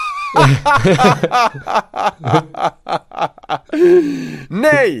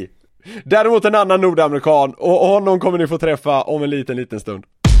 Nej! Däremot en annan nordamerikan, och honom kommer ni få träffa om en liten stund.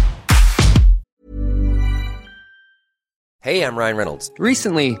 Hey, I'm Ryan Reynolds.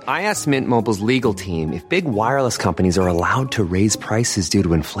 Recently, I asked Mint Mobile's legal team if big wireless companies are allowed to raise prices due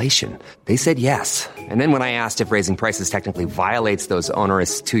to inflation. They said yes. And then when I asked if raising prices technically violates those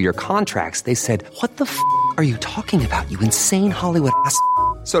onerous 2-year contracts, they said, "What the f*** are you talking about, you insane Hollywood ass?"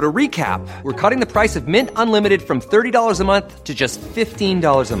 So to recap, we're cutting the price of Mint Unlimited from $30 a month to just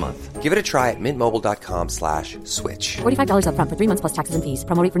 $15 a month. Give it a try at mintmobile.com/switch. $45 up front for 3 months plus taxes and fees.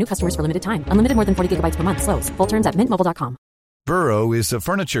 Promo rate for new customers for limited time. Unlimited more than 40 gigabytes per month. Slows full terms at mintmobile.com. Burrow is a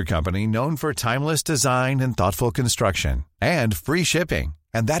furniture company known for timeless design and thoughtful construction, and free shipping.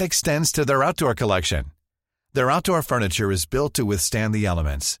 And that extends to their outdoor collection. Their outdoor furniture is built to withstand the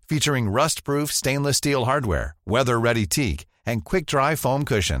elements, featuring rust-proof stainless steel hardware, weather-ready teak, and quick-dry foam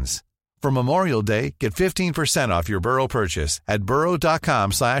cushions. For Memorial Day, get 15% off your Burrow purchase at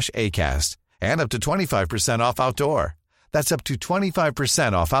burrow.com/acast, and up to 25% off outdoor. That's up to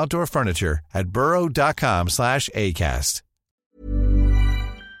 25% off outdoor furniture at burrow.com/acast.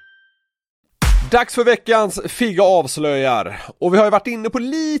 Dags för veckans Figga avslöjar. Och vi har ju varit inne på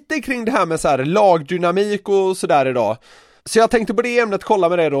lite kring det här med så här lagdynamik och sådär idag. Så jag tänkte på det ämnet kolla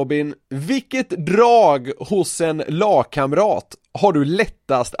med dig, Robin. Vilket drag hos en lagkamrat har du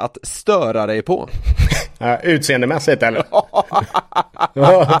lättast att störa dig på? Utseendemässigt eller?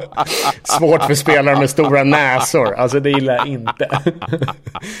 Svårt för spelare med stora näsor. Alltså det gillar jag inte.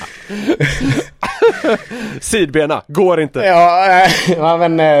 Sidbena, går inte. Ja,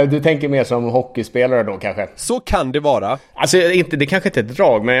 men du tänker mer som hockeyspelare då kanske? Så kan det vara. Alltså det kanske inte är ett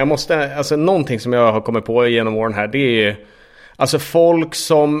drag, men jag måste, alltså någonting som jag har kommit på genom åren här, det är alltså folk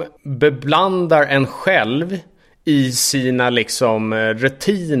som beblandar en själv i sina liksom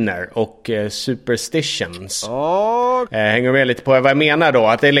rutiner och superstitions. Hänger med lite på vad jag menar då,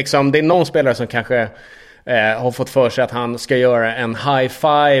 att det är någon spelare som kanske har fått för sig att han ska göra en high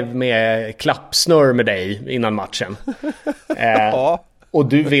five med klappsnurr med dig innan matchen. Och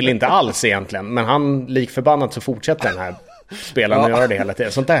du vill inte alls egentligen, men han likförbannat så fortsätter den här spelaren att göra det hela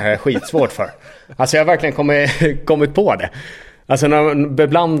tiden. Sånt där är jag skitsvårt för. Alltså jag har verkligen kommit på det. Alltså när man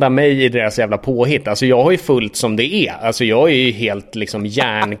beblandar mig i deras jävla påhitt. Alltså jag har ju fullt som det är. Alltså jag är ju helt liksom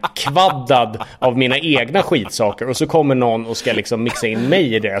järnkvaddad av mina egna skitsaker. Och så kommer någon och ska liksom mixa in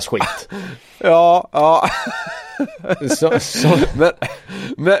mig i deras skit. Ja.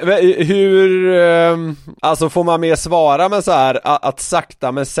 Men hur, alltså får man mer svara med så här att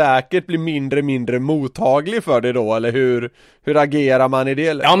sakta men säkert bli mindre mottaglig för det då, eller hur agerar man i det?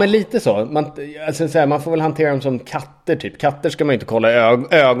 Ja, men lite så. Man får väl hantera dem som katter typ. Katter ska man ju inte kolla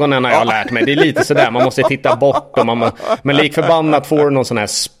ögonen, har jag lärt mig. Det är lite sådär, man måste titta bort och men likförbannat får du någon sån här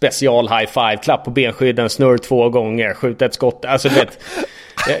special high-five-klapp på benskydden, snurr 2 gånger, skjuta ett skott. Alltså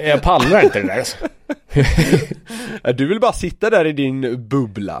jag pallar inte det där. Du vill bara sitta där i din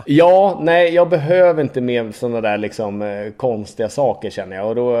bubbla. Ja, nej, jag behöver inte mer sådana där liksom konstiga saker, känner jag.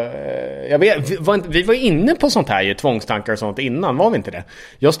 Och då, jag vet, vi var inne på sånt här ju, tvångstankar och sånt innan, var vi inte det?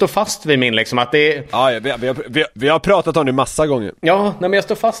 Jag står fast vid min liksom att det... Ja, vi har pratat om det massa gånger. Ja, nej, men jag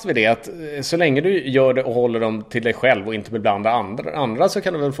står fast vid det att så länge du gör det och håller dem till dig själv och inte beblanda andra så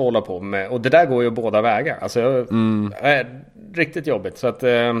kan du väl få hålla på med. Och det där går ju båda vägar. Alltså, riktigt jobbigt. Så att...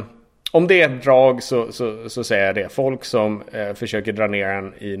 om det är ett drag så säger jag det. Folk som försöker dra ner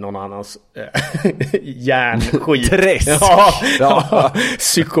en i någon annans järnskit. Träsk. Ja.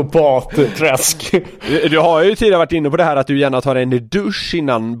 Psykopat-träsk. Du har ju tidigare varit inne på det här att du gärna tar en dusch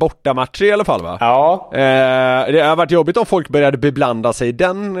innan bortamatcher i alla fall, va? Ja. Det har varit jobbigt om folk började beblanda sig i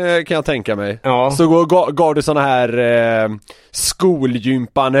den, kan jag tänka mig. Ja. Så gav du såna här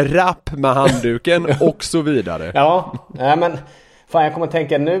skolgympan-rapp med handduken och så vidare. Ja, men... Fan, jag kommer att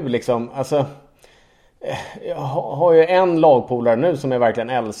tänka nu liksom, alltså jag har ju en lagpolare nu som jag verkligen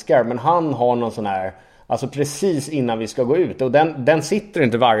älskar, men han har någon sån här, alltså precis innan vi ska gå ut, och den sitter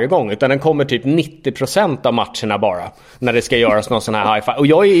inte varje gång, utan den kommer typ 90% av matcherna bara, när det ska göras någon sån här high-five, och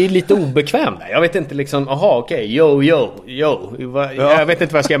jag är lite obekväm där, jag vet inte liksom, okej, yo, jag vet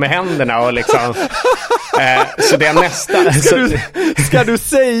inte vad jag ska göra med händerna och liksom så det är nästa. Ska du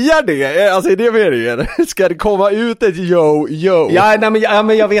säga det? Alltså är det meningen? Ska det komma ut ett yo? Ja,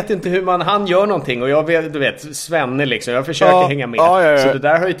 men jag vet inte hur han gör någonting, och jag vet, du vet, Svenne liksom, jag försöker hänga med. Ja. Så det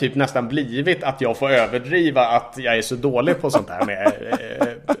där har ju typ nästan blivit att jag får överdriva att jag är så dålig på sånt här med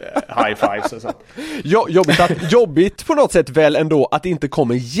high fives och sånt. Jobbigt på något sätt väl ändå att det inte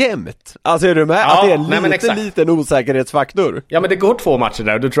kommer jämnt. Alltså är du med? Ja, att det är en liten osäkerhetsfaktor. Ja, men det går 2 matcher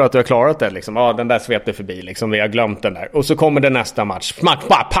där och du tror att du har klarat det liksom. Ja, den där svepte förbi liksom, vi har glömt den där. Och så kommer det nästa match. Smack,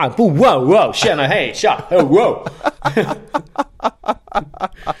 pang, wow, tjena, hej, tja, wow.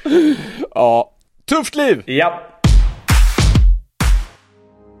 Ja, tufft liv. Ja.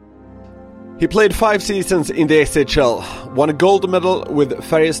 He played 5 seasons in the SHL, won a gold medal with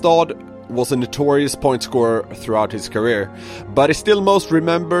Färjestad, was a notorious point scorer throughout his career, but is still most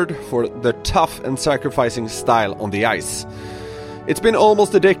remembered for the tough and sacrificing style on the ice. It's been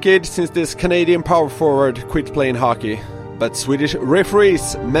almost a decade since this Canadian power forward quit playing hockey, but Swedish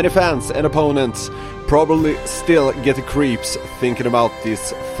referees, many fans and opponents probably still get the creeps thinking about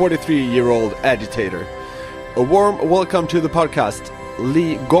this 43-year-old agitator. A warm welcome to the podcast,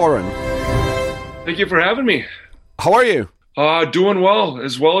 Lee Goren. Thank you for having me. How are you? Doing well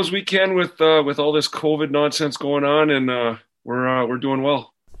as we can with all this COVID nonsense going on, and we're doing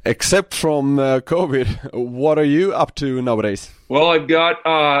well. Except from COVID, what are you up to nowadays? Well, I've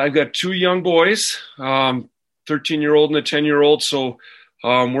got 2 young boys, 13-year-old and a 10-year-old. So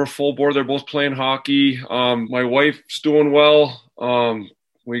we're full board. They're both playing hockey. My wife's doing well.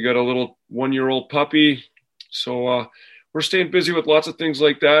 We got a little 1-year-old puppy. So we're staying busy with lots of things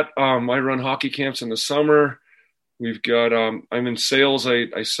like that. I run hockey camps in the summer. We've got, I'm in sales.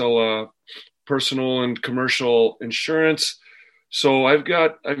 I sell personal and commercial insurance. So I've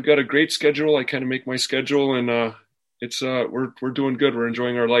got a great schedule. I kind of make my schedule, and it's we're doing good. We're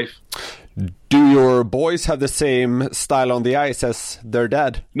enjoying our life. Do your boys have the same style on the ice as their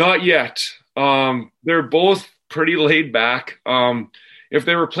dad? Not yet. They're both pretty laid back. If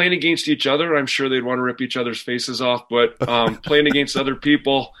they were playing against each other, I'm sure they'd want to rip each other's faces off. But playing against other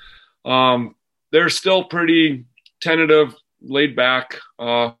people, they're still pretty tentative, laid back,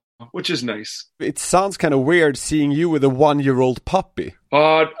 which is nice. It sounds kind of weird seeing you with a 1-year-old puppy.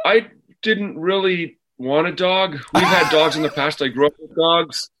 I didn't really want a dog. We've had dogs in the past. I grew up with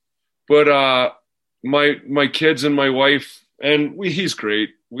dogs. But my kids and my wife, and he's great.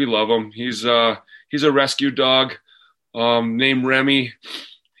 We love him. He's a rescue dog. Named Remy.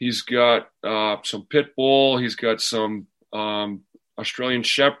 He's got some pit bull. He's got some Australian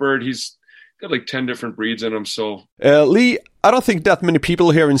Shepherd. He's got like 10 different breeds in him. So Lee, I don't think that many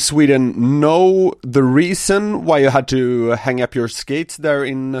people here in Sweden know the reason why you had to hang up your skates there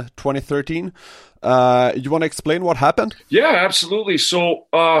in 2013. You want to explain what happened? Yeah, absolutely. So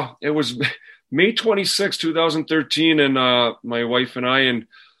it was May 26, 2013, and my wife and I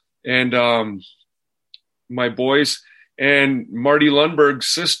and my boys and Marty Lundberg's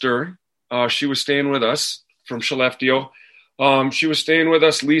sister, she was staying with us. from Skellefteå. She was staying with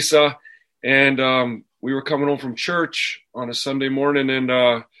us, Lisa, and we were coming home from church on a Sunday morning,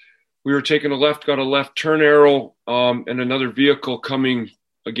 and we were taking a left, got a left turn arrow, and another vehicle coming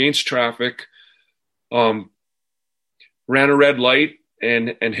against traffic ran a red light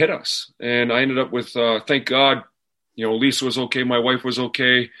and hit us. And I ended up with, thank God, Lisa was okay, my wife was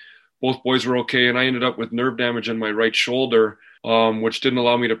okay, both boys were okay, and I ended up with nerve damage in my right shoulder, which didn't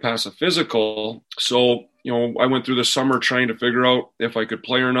allow me to pass a physical. So, I went through the summer trying to figure out if I could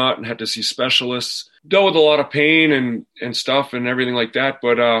play or not, and had to see specialists. Dealt with a lot of pain and stuff and everything like that.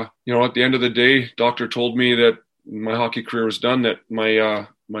 But, at the end of the day, doctor told me that my hockey career was done, that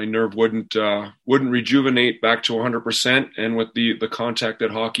my nerve wouldn't rejuvenate back to 100%. And with the contact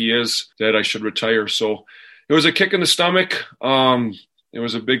that hockey is, that I should retire. So it was a kick in the stomach. It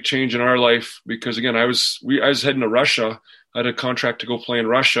was a big change in our life because, again, I was heading to Russia. I had a contract to go play in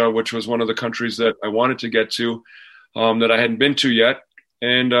Russia, which was one of the countries that I wanted to get to, that I hadn't been to yet.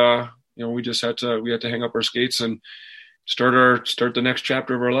 And, we just had to hang up our skates and start the next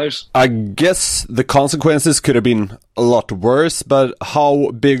chapter of our lives. I guess the consequences could have been a lot worse, but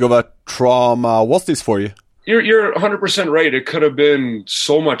how big of a trauma was this for you? You're 100% right. It could have been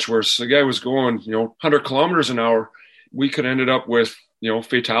so much worse. The guy was going, 100 kilometers an hour. We could have ended up with,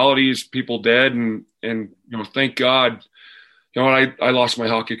 fatalities, people dead, and thank God, I lost my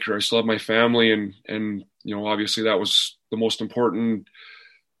hockey career. I still have my family, and obviously that was the most important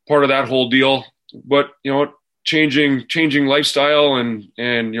part of that whole deal. But changing lifestyle and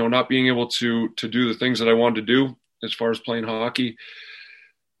not being able to do the things that I wanted to do as far as playing hockey,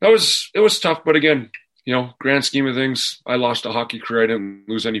 it was tough. But again, grand scheme of things, I lost a hockey career. I didn't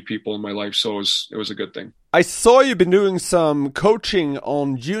lose any people in my life, so it was a good thing. I saw you've been doing some coaching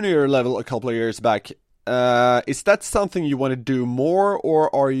on junior level a couple of years back. Is that something you want to do more,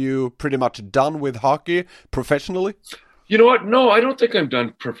 or are you pretty much done with hockey professionally? You know what? No, I don't think I'm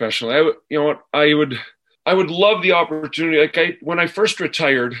done professionally. I would love the opportunity. When I first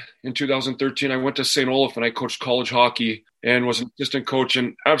retired in 2013, I went to St. Olaf and I coached college hockey and was an assistant coach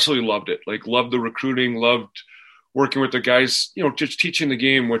and absolutely loved it. Loved the recruiting, loved working with the guys, just teaching the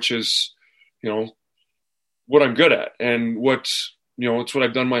game, which is, what I'm good at and it's what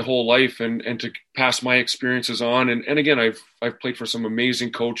I've done my whole life, and to pass my experiences on. And again, I've played for some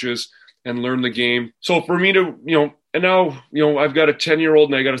amazing coaches and learned the game. So for me to, and now, I've got a 10-year-old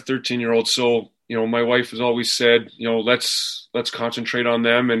and I got a 13-year-old. So, my wife has always said, let's concentrate on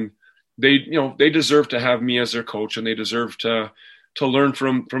them, and they deserve to have me as their coach, and they deserve to learn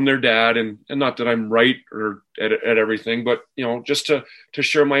from their dad, and not that I'm right or at everything, but, just to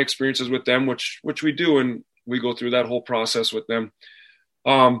share my experiences with them, which we do. And we go through that whole process with them.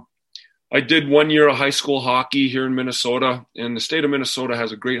 I did 1 year of high school hockey here in Minnesota, and the state of Minnesota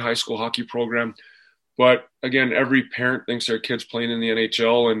has a great high school hockey program. But again, every parent thinks their kid's playing in the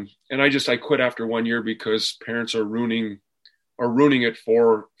NHL, and I quit after 1 year because parents are ruining it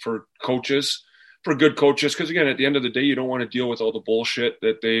for coaches, for good coaches. Because again, at the end of the day, you don't want to deal with all the bullshit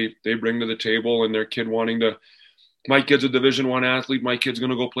that they bring to the table, and their kid wanting to. My kid's a Division I athlete. My kid's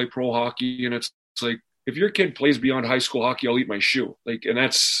going to go play pro hockey, and it's like, if your kid plays beyond high school hockey, I'll eat my shoe. And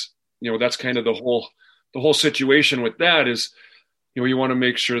that's kind of the whole situation with that is, you want to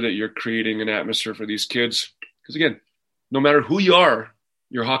make sure that you're creating an atmosphere for these kids. Because again, no matter who you are,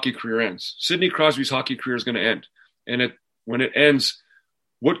 your hockey career ends. Sidney Crosby's hockey career is going to end. And when it ends,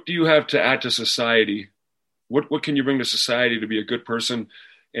 what do you have to add to society? What can you bring to society to be a good person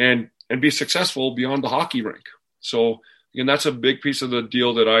and be successful beyond the hockey rink? So again, that's a big piece of the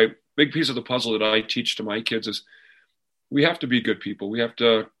deal big piece of the puzzle that I teach to my kids is we have to be good people. We have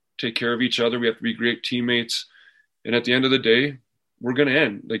to take care of each other. We have to be great teammates. And at the end of the day, we're going to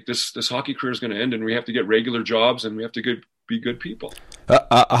end. This hockey career is going to end, and we have to get regular jobs, and we have to be good people.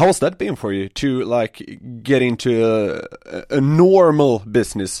 How's that been for you to get into a normal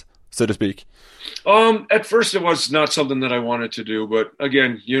business, so to speak? At first it was not something that I wanted to do, but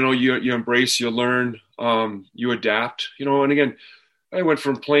again, you embrace, you learn, you adapt, and again, I went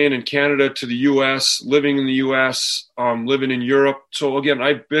from playing in Canada to the U.S., living in the U.S., living in Europe. So again,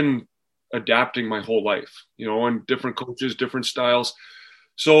 I've been adapting my whole life, and different coaches, different styles.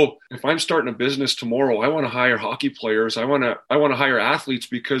 So if I'm starting a business tomorrow, I want to hire hockey players. I want to hire athletes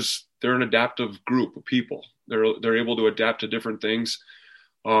because they're an adaptive group of people. They're able to adapt to different things,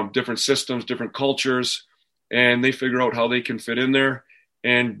 different systems, different cultures, and they figure out how they can fit in there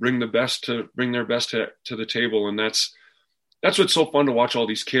and bring their best to the table. And that's what's so fun to watch all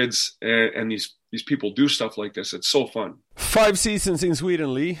these kids and these people do stuff like this. It's so fun. 5 seasons in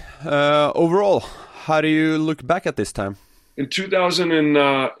Sweden, Lee. Overall, how do you look back at this time? In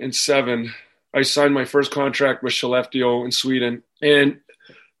 2007, I signed my first contract with Skellefteå in Sweden. And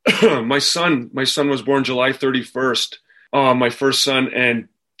my son was born July 31st, my first son, and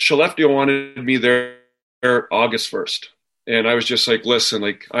Skellefteå wanted me there August 1st. And I was just like, listen,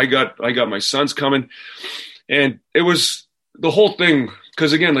 like I got my sons coming. And it was the whole thing,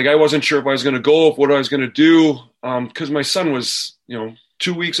 because again, like I wasn't sure if I was going to go, what I was going to do. Because my son was,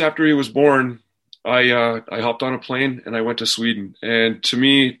 2 weeks after he was born, I hopped on a plane and I went to Sweden. And to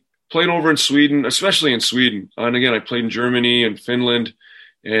me, playing over in Sweden, especially in Sweden, and again, I played in Germany and Finland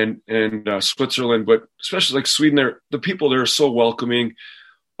and Switzerland, but especially like Sweden, the people there are so welcoming.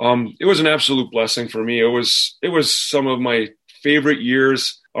 It was an absolute blessing for me. It was some of my favorite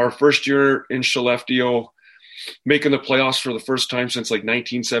years. Our first year in Skellefteå, making the playoffs for the first time since like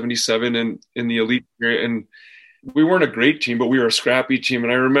 1977 in the elite period. And we weren't a great team, but we were a scrappy team.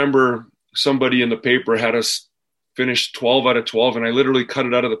 And I remember somebody in the paper had us finish 12 out of 12, and I literally cut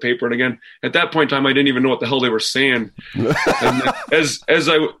it out of the paper. And again, at that point in time, I didn't even know what the hell they were saying. And as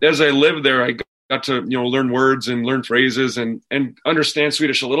I lived there, I got to learn words and learn phrases and understand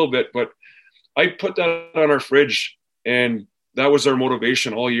Swedish a little bit. But I put that on our fridge, and that was our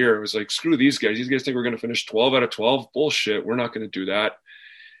motivation all year. It was like, screw these guys. These guys think we're going to finish 12 out of 12. Bullshit. We're not going to do that.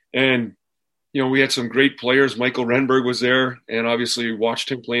 And we had some great players. Michael Renberg was there, and obviously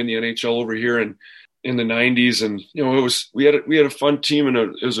watched him play in the NHL over here and in the 90s. And we had a fun team, and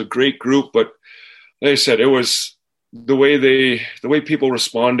it was a great group. But like I said, it was the way people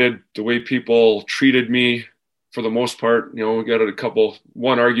responded, the way people treated me for the most part. We got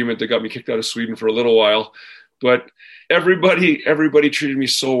one argument that got me kicked out of Sweden for a little while, but everybody treated me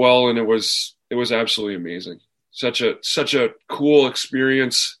so well, and it was absolutely amazing. Such a cool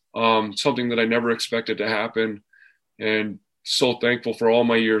experience, something that I never expected to happen, and so thankful for all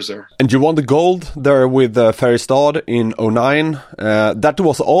my years there. And you won the gold there with Färjestad in 2009. That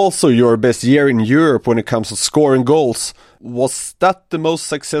was also your best year in Europe when it comes to scoring goals. Was that the most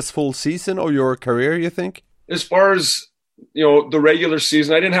successful season of your career, you think? As far as, the regular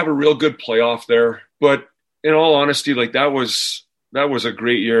season, I didn't have a real good playoff there. But in all honesty, like that was a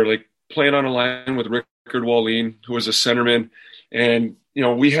great year. Like playing on a line with Rickard Wallin, who was a centerman, and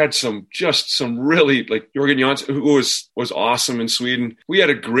we had some really, like Jörgen Jansson, who was awesome in Sweden. We had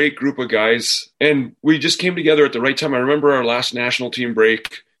a great group of guys, and we just came together at the right time. I remember our last national team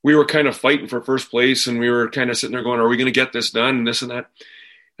break, we were kind of fighting for first place, and we were kind of sitting there going, are we going to get this done and this and that?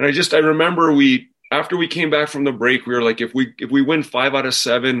 And I remember after we came back from the break, we were like, if we win 5 out of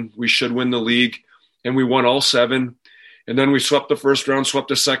 7, we should win the league. And we won all 7. And then we swept the first round, swept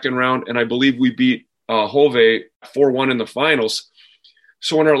the second round, and I believe we beat Hove 4-1 in the finals.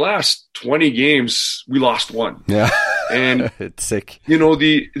 So in our last 20 games, we lost 1. Yeah. And it's sick.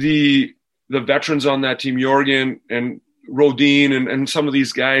 The veterans on that team, Jorgen and Rodin and some of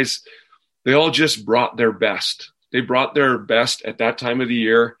these guys, they all just brought their best. They brought their best at that time of the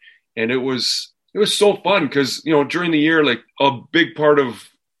year. And it was so fun because, during the year, like a big part of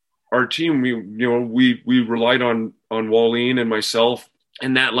our team, we relied on Wallin and myself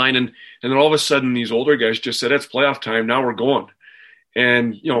and that line. And then all of a sudden these older guys just said, it's playoff time. Now we're going.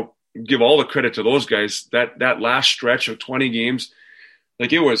 And, give all the credit to those guys. That last stretch of 20 games, like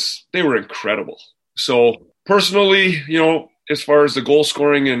they were incredible. So personally, as far as the goal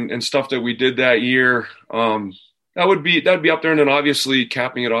scoring and stuff that we did that year, that'd be up there. And then obviously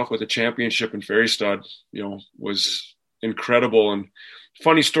capping it off with a championship in Färjestad, was incredible. And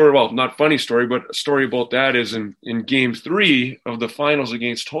funny story, well, not funny story, but a story about that is in game 3 of the finals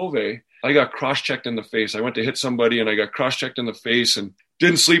against Hove, I got cross-checked in the face. I went to hit somebody and I got cross-checked in the face and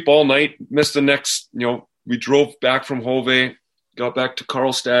didn't sleep all night, missed the next, we drove back from Hove, got back to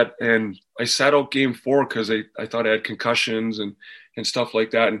Karlstad, and I sat out game 4 because I thought I had concussions and stuff like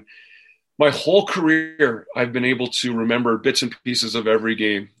that. And my whole career, I've been able to remember bits and pieces of every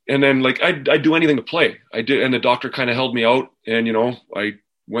game. And then like I'd do anything to play. I did, and the doctor kind of held me out, and I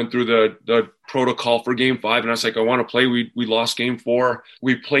went through the protocol for game 5, and I was like, I want to play. We lost game 4.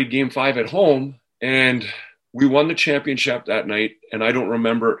 We played game 5 at home, and we won the championship that night, and I don't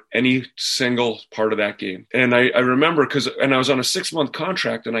remember any single part of that game. And I remember I was on a 6-month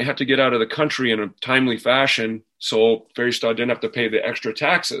contract, and I had to get out of the country in a timely fashion, so Färjestad didn't have to pay the extra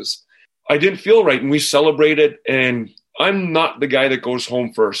taxes. I didn't feel right, and we celebrated, and I'm not the guy that goes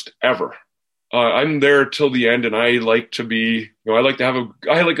home first, ever. I'm there till the end, and I like to be, I like to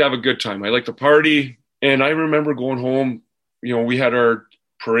have a good time. I like to party. And I remember going home, we had our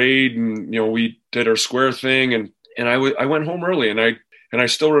parade and, we did our square thing, and I went home early, and I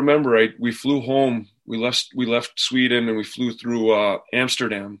still remember we flew home we left Sweden and we flew through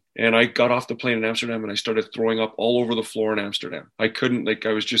Amsterdam, and I got off the plane in Amsterdam and I started throwing up all over the floor in Amsterdam. I couldn't,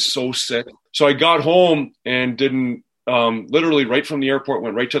 I was just so sick. So I got home and didn't, literally right from the airport,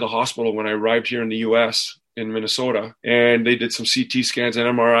 went right to the hospital when I arrived here in the US in Minnesota, and they did some CT scans and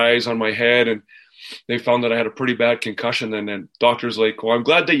MRIs on my head, and they found that I had a pretty bad concussion. And then doctor's like, well, I'm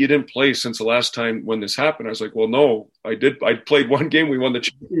glad that you didn't play since the last time when this happened. I was like, well, no, I did. I played one game. We won the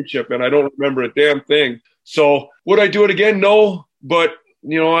championship and I don't remember a damn thing. So would I do it again? No, but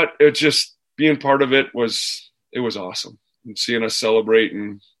you know what? It's just being part of it was awesome, and seeing us celebrate.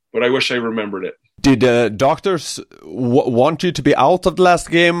 But I wish I remembered it. Did doctors want you to be out of the last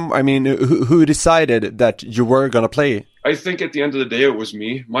game? I mean, who decided that you were going to play? I think at the end of the day, it was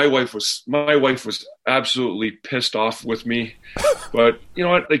me. My wife was absolutely pissed off with me, but you know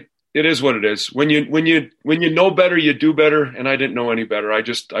what? It is what it is. When you know better, you do better. And I didn't know any better.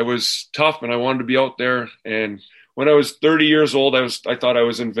 I was tough and I wanted to be out there. And when I was 30 years old, I thought I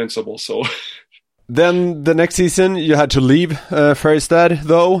was invincible. So. Then the next season you had to leave Färjestad,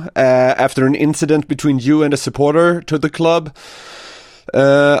 though, after an incident between you and a supporter to the club.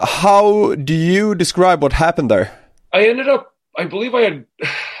 How do you describe what happened there? I believe I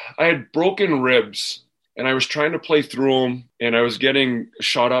had broken ribs, and I was trying to play through them, and I was getting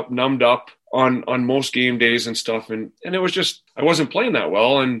shot up, numbed up on most game days and stuff. And it was just, I wasn't playing that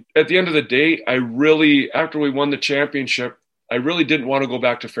well. And at the end of the day, after we won the championship, I really didn't want to go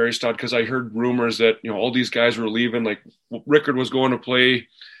back to Färjestad because I heard rumors that, all these guys were leaving. Like Rickard was going to play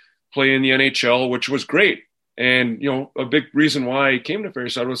in the NHL, which was great. And, a big reason why I came to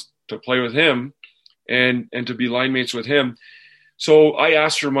Färjestad was to play with him and to be line mates with him. So I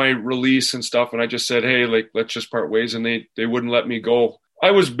asked for my release and stuff, and I just said, hey, let's just part ways. And they wouldn't let me go.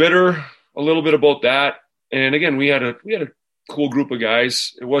 I was bitter a little bit about that. And again, we had a cool group of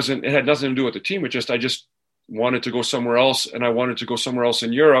guys. It had nothing to do with the team. I just wanted to go somewhere else, and I wanted to go somewhere else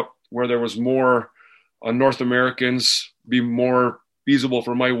in Europe where there was more North Americans, be more feasible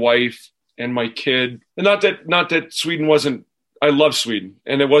for my wife and my kid. And not that Sweden wasn't, I love Sweden,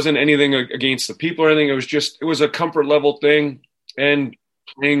 and it wasn't anything against the people or anything. It was a comfort level thing and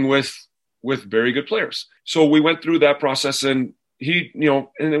playing with very good players. So we went through that process, and he, and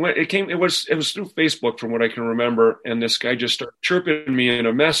it was through Facebook from what I can remember. And this guy just started chirping me in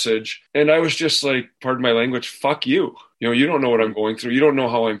a message. And I was just like, pardon my language, fuck you. You don't know what I'm going through. You don't know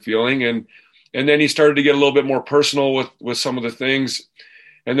how I'm feeling. And then he started to get a little bit more personal with some of the things.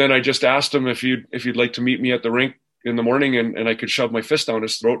 And then I just asked him if he'd like to meet me at the rink in the morning and I could shove my fist down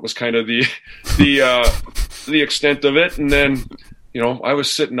his throat was kind of the extent of it. And then, I was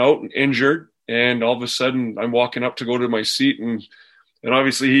sitting out and injured. And all of a sudden, I'm walking up to go to my seat, and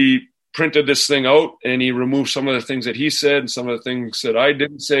obviously he printed this thing out, and he removed some of the things that he said and some of the things that I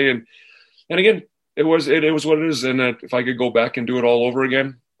didn't say. And again, it was what it is. And if I could go back and do it all over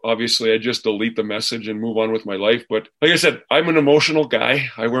again, obviously I'd just delete the message and move on with my life. But like I said, I'm an emotional guy.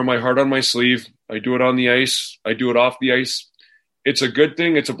 I wear my heart on my sleeve. I do it on the ice. I do it off the ice. It's a good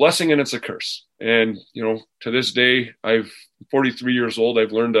thing. It's a blessing and it's a curse. And, to this day, I'm 43 years old.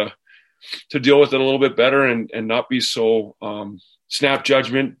 I've learned to deal with it a little bit better and not be so snap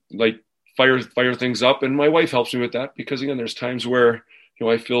judgment, like fire things up. And my wife helps me with that because, again, there's times where,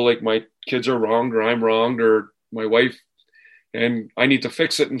 I feel like my kids are wronged or I'm wronged or my wife, and I need to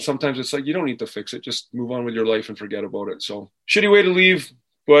fix it. And sometimes it's like, you don't need to fix it. Just move on with your life and forget about it. So shitty way to leave.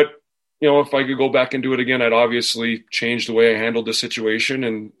 But, if I could go back and do it again, I'd obviously change the way I handled the situation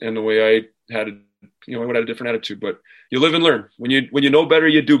and the way I had I would have a different attitude. But you live and learn. When you know better,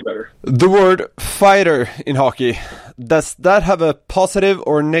 you do better. The word fighter in hockey, does that have a positive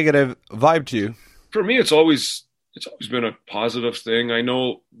or negative vibe to you? For me, it's always been a positive thing. I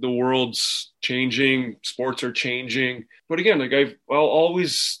know the world's changing, sports are changing, but again, I'll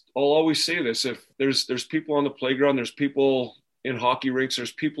always say this: if there's people on the playground, there's people in hockey rinks,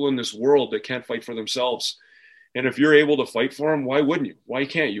 there's people in this world that can't fight for themselves, and if you're able to fight for them, why wouldn't you? Why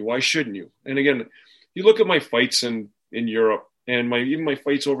can't you? Why shouldn't you? And again, you look at my fights in Europe and even my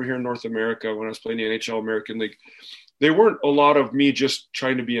fights over here in North America when I was playing the NHL American League, they weren't a lot of me just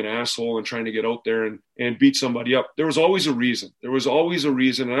trying to be an asshole and trying to get out there and beat somebody up. There was always a reason. And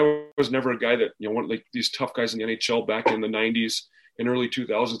I was never a guy that, like these tough guys in the NHL back in the 90s and early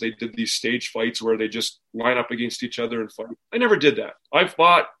 2000s, they did these stage fights where they just line up against each other and fight. I never did that. I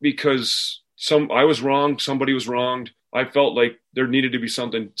fought because I was wrong, somebody was wronged. I felt like there needed to be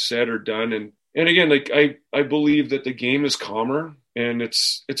something said or done. And again, I believe that the game is calmer and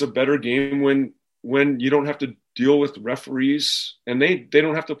it's a better game when you don't have to deal with referees and they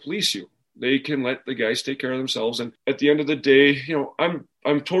don't have to police you. They can let the guys take care of themselves. And at the end of the day,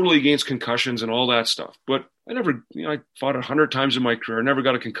 I'm totally against concussions and all that stuff. But I never, I fought 100 times in my career. I never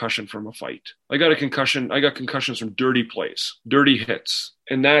got a concussion from a fight. I got concussions from dirty plays, dirty hits.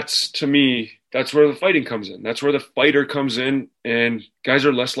 And that's, to me, that's where the fighting comes in. That's where the fighter comes in, and guys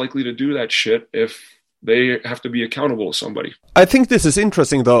are less likely to do that shit if they have to be accountable to somebody. I think this is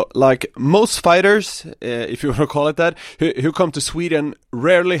interesting though. Like most fighters, if you want to call it that, who come to Sweden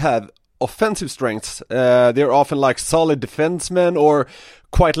rarely have offensive strengths. They're often like solid defensemen or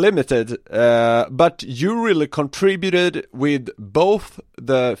quite limited. But you really contributed with both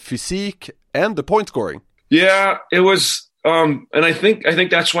the physique and the point scoring. Yeah, it was. And I think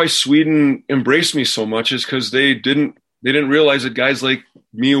that's why Sweden embraced me so much, is because they didn't realize that guys like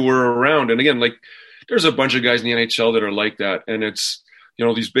me were around. And again, like, there's a bunch of guys in the NHL that are like that, and it's,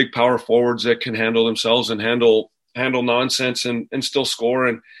 these big power forwards that can handle themselves and handle nonsense and still score.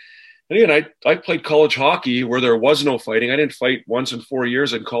 And again, I played college hockey where there was no fighting. I didn't fight once in 4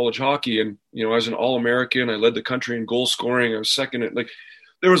 years in college hockey, and I was an All-American. I led the country in goal scoring. I was second at, like,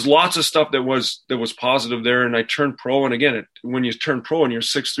 there was lots of stuff that was positive there. And I turned pro, and again, when you turn pro and you're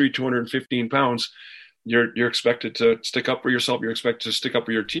 6'3", 215 pounds, you're expected to stick up for yourself. You're expected to stick up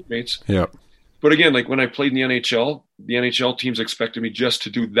for your teammates. Yeah. But again, like when I played in the NHL teams expected me just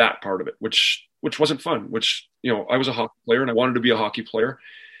to do that part of it, which wasn't fun, I was a hockey player and I wanted to be a hockey player.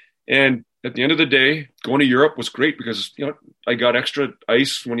 And at the end of the day, going to Europe was great because, I got extra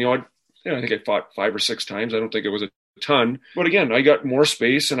ice when, I think I fought 5 or 6 times. I don't think it was a ton, but again, I got more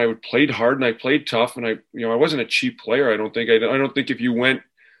space and I played hard and I played tough, and I wasn't a cheap player. I don't think if you went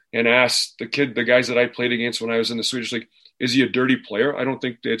and asked the guys that I played against when I was in the Swedish League, is he a dirty player? I don't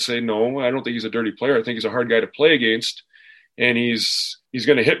think they'd say no. I don't think he's a dirty player. I think he's a hard guy to play against, and he's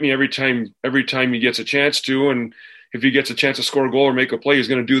going to hit me every time he gets a chance to. And if he gets a chance to score a goal or make a play, he's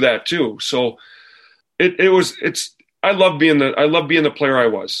going to do that too. So I love being the player I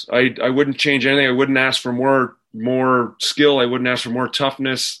was. I wouldn't change anything. I wouldn't ask for more skill. I wouldn't ask for more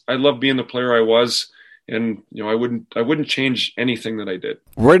toughness. I love being the player I was. And, I wouldn't change anything that I did.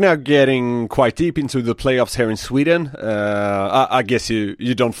 We're now getting quite deep into the playoffs here in Sweden. I guess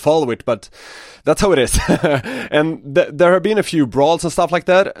you don't follow it, but that's how it is. And there have been a few brawls and stuff like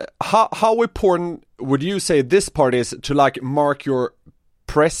that. How important would you say this part is to like mark your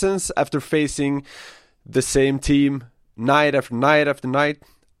presence after facing the same team night after night after night?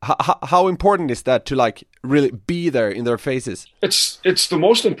 How important is that to like really be there in their faces? It's the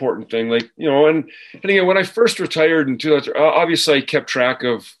most important thing. Like, and again, when I first retired in 2000, obviously I kept track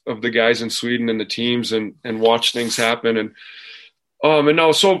of the guys in Sweden and the teams and watched things happen. And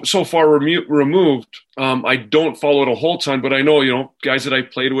now so far removed, I don't follow it a whole ton, but I know, guys that I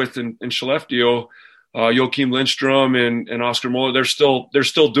played with in Skellefteå, Joakim Lindstrom and Oscar Moller, they're still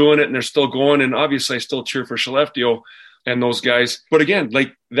doing it and they're still going. And obviously I still cheer for Skellefteå and those guys. But again,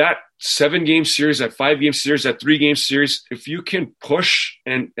 like that 7-game series, that 5-game series, that 3-game series, if you can push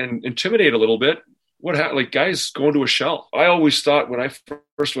and intimidate a little bit, like guys go into a shell. I always thought when I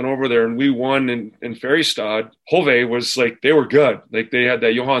first went over there and we won in Färjestad, Hove was like, they were good. Like they had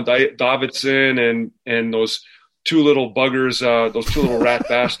that Johan Davidsson and those 2 little buggers, those 2 little rat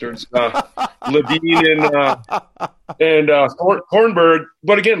bastards, Ledin and Kornberg.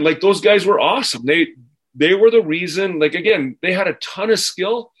 But again, like those guys were awesome. They were the reason, like, again, they had a ton of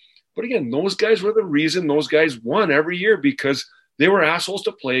skill, but again, those guys were the reason those guys won every year because they were assholes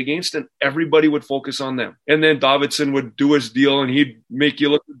to play against and everybody would focus on them. And then Davidsson would do his deal and he'd make you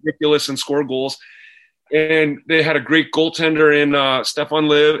look ridiculous and score goals. And they had a great goaltender in Stefan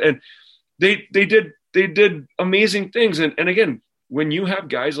Liv, and they did amazing things. And again, when you have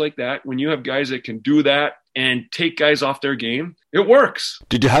guys like that, when you have guys that can do that and take guys off their game, it works.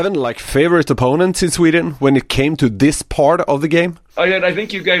 Did you have any like favorite opponents in Sweden when it came to this part of the game? I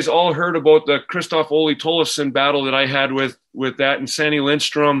think you guys all heard about the Kristoff Ole Tollefson battle that I had with that and Sanny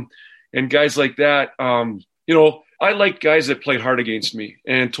Lindstrom and guys like that. I like guys that played hard against me,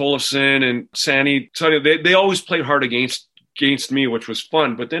 and Tollefson and Sanny. They always played hard against me, which was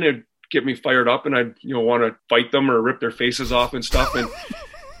fun. But then it'd get me fired up, and I'd want to fight them or rip their faces off and stuff.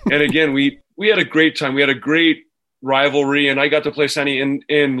 And again, we had a great time. We had a great rivalry, and I got to play Sanny in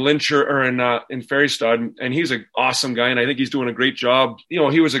Lincher or in Färjestad, and he's an awesome guy, and I think he's doing a great job.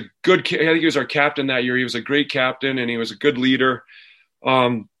 He was a good. I think he was our captain that year. He was a great captain, and he was a good leader.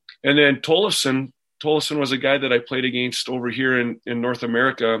 And then Tollefson was a guy that I played against over here in North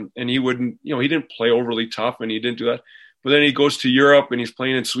America, and he wouldn't, he didn't play overly tough, and he didn't do that. But then he goes to Europe, and he's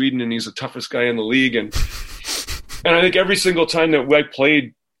playing in Sweden, and he's the toughest guy in the league, and I think every single time that I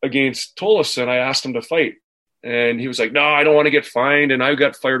played against Tollefson, I asked him to fight. And he was like, no, I don't want to get fined. And I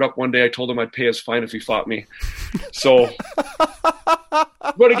got fired up one day. I told him I'd pay his fine if he fought me. So,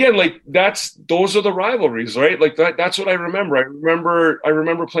 but again, like those are the rivalries, right? Like that's what I remember. I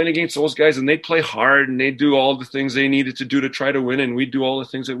remember playing against those guys, and they'd play hard and they'd do all the things they needed to do to try to win. And we'd do all the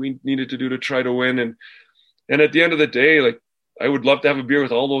things that we needed to do to try to win. And at the end of the day, like, I would love to have a beer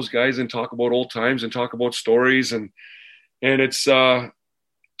with all those guys and talk about old times and talk about stories. And it's,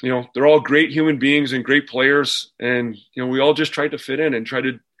 you know, they're all great human beings and great players. And, you know, we all just tried to fit in and try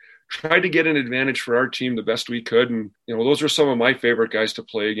to get an advantage for our team the best we could. And, you know, those were some of my favorite guys to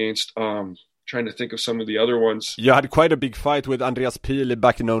play against. Trying to think of some of the other ones. You had quite a big fight with Andreas Pili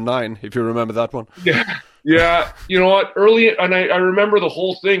back in 2009, if you remember that one. Yeah. You know what? Early, and I remember the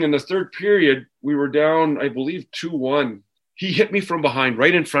whole thing. In the third period, we were down, I believe, 2-1. He hit me from behind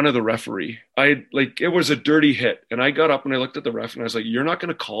right in front of the referee. It was a dirty hit. And I got up and I looked at the ref and I was like, you're not going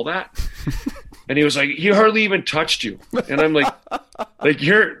to call that? And he was like, he hardly even touched you. And I'm like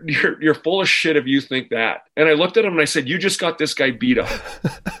you're full of shit if you think that. And I looked at him and I said, you just got this guy beat up.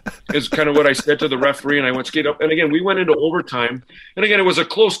 Is kind of what I said to the referee. And I went skate up. And again, we went into overtime. And again, it was a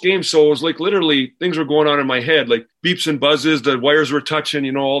close game. So it was like literally things were going on in my head, like beeps and buzzes, the wires were touching,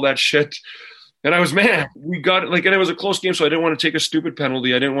 you know, all that shit. And I was mad. We got it, like, and it was a close game, so I didn't want to take a stupid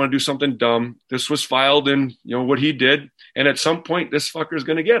penalty. I didn't want to do something dumb. This was filed in, you know, what he did. And at some point, this fucker's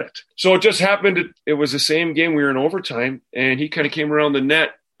going to get it. So it just happened. It was the same game. We were in overtime, and he kind of came around the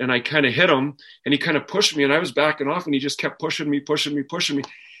net, and I kind of hit him, and he kind of pushed me, and I was backing off, and he just kept pushing me. And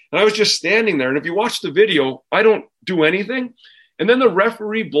I was just standing there. And if you watch the video, I don't do anything. And then the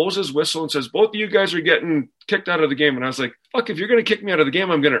referee blows his whistle and says, both of you guys are getting kicked out of the game. And I was like, fuck, if you're going to kick me out of the game,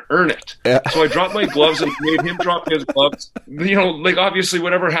 I'm going to earn it. Yeah. So I dropped my gloves and made him drop his gloves. You know, like obviously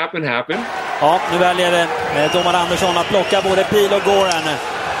whatever happened. Ja, nu väljer domare Andersson att plocka både Pil och Goran.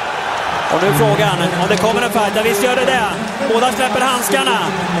 Och nu frågan om det kommer en fight. Ja, visst gör det. Båda släpper handskarna.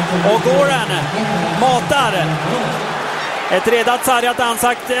 Och Goran matar. Ett redan sargat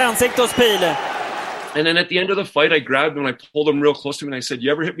ansikte hos Pil. And then at the end of the fight, I grabbed him and I pulled him real close to me and I said, you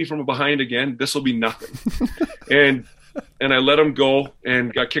ever hit me from behind again? This will be nothing. and I let him go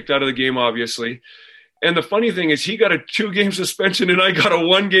and got kicked out of the game, obviously. And the funny thing is he got a 2-game suspension and I got a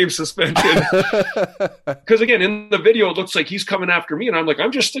 1-game suspension. Because again, in the video, it looks like he's coming after me. And I'm like,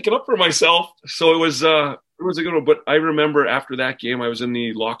 I'm just sticking up for myself. So it was a good one. But I remember after that game, I was in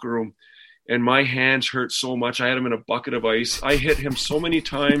the locker room and my hands hurt so much. I had him in a bucket of ice. I hit him so many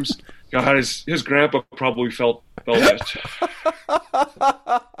times. God, his grandpa probably felt it.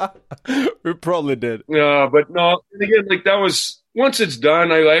 We probably did. Yeah, but no. Again, like that was once it's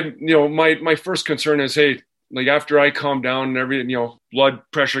done. I you know, my first concern is, hey, like after I calm down and everything, you know, blood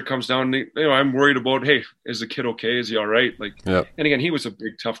pressure comes down. You know, I'm worried about, hey, is the kid okay? Is he all right? Like, yeah. And again, he was a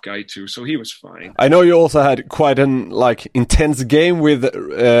big, tough guy too, so he was fine. I know you also had quite an intense game with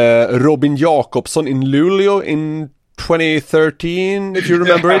Robin Jakobsson in Luleå in 2013, if you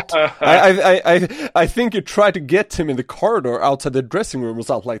remember it. I think you tried to get him in the corridor outside the dressing room or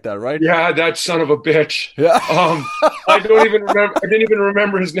something like that, right? Yeah, that son of a bitch. Yeah. I didn't even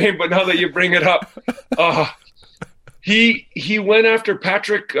remember his name, but now that you bring it up, he went after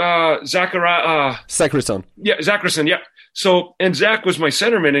Patrick Zacharisson. Yeah, Zacharisson. Yeah. So, and Zach was my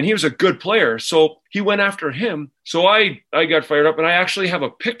centerman, and he was a good player. So he went after him. So I got fired up, and I actually have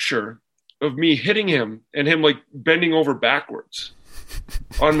a picture of me hitting him and him like bending over backwards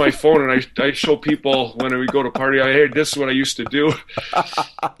on my phone. And I show people when we go to party, hey, this is what I used to do.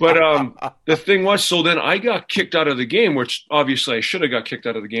 But the thing was, so then I got kicked out of the game, which obviously I should have got kicked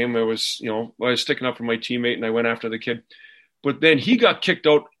out of the game. I was sticking up for my teammate and I went after the kid. But then he got kicked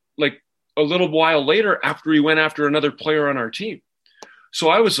out like a little while later after he went after another player on our team. So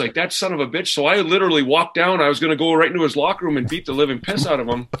I was like, that son of a bitch. So I literally walked down. I was going to go right into his locker room and beat the living piss out of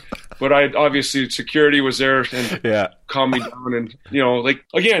him. But obviously security was there and calmed me down. And, you know, like,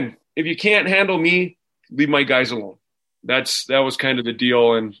 again, if you can't handle me, leave my guys alone. That was kind of the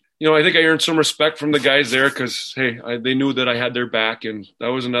deal. And, you know, I think I earned some respect from the guys there because, hey, they knew that I had their back, and that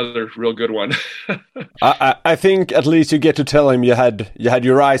was another real good one. I think at least you get to tell him you had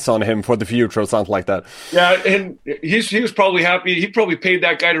your eyes on him for the future or something like that. Yeah, and he was probably happy. He probably paid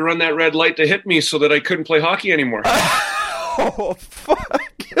that guy to run that red light to hit me so that I couldn't play hockey anymore. Oh, fuck.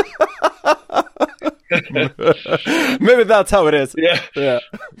 Maybe that's how it is. Yeah.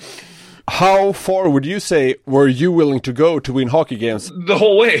 How far would you say were you willing to go to win hockey games? The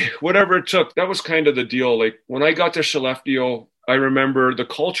whole way, whatever it took. That was kind of the deal. Like when I got to Skellefteå, I remember the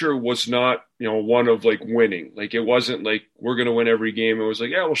culture was not, one of like winning. Like it wasn't like we're going to win every game. It was like,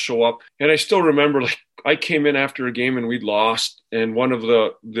 yeah, we'll show up. And I still remember like I came in after a game and we'd lost. And one of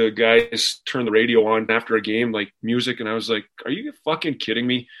the guys turned the radio on after a game, like music. And I was like, are you fucking kidding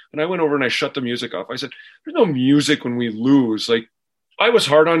me? And I went over and I shut the music off. I said, there's no music when we lose. Like I was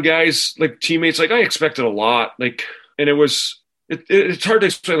hard on guys, like teammates. Like I expected a lot. Like, and it's hard to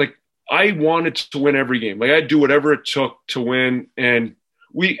explain. Like, I wanted to win every game. Like I'd do whatever it took to win. And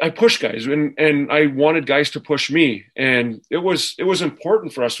I pushed guys and I wanted guys to push me. And it was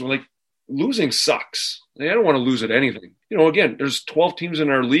important for us to like losing sucks. Like, I don't want to lose at anything. Again, there's 12 teams in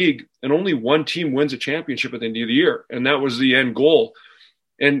our league and only one team wins a championship at the end of the year. And that was the end goal.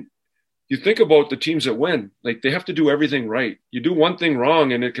 And you think about the teams that win, like they have to do everything right. You do one thing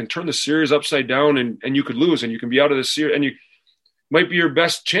wrong and it can turn the series upside down and you could lose and you can be out of the series and you might be your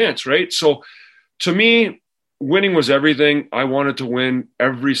best chance, right? So to me, winning was everything. I wanted to win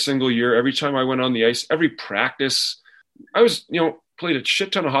every single year. Every time I went on the ice, every practice, I was, played a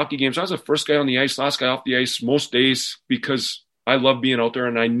shit ton of hockey games. I was the first guy on the ice, last guy off the ice most days because I love being out there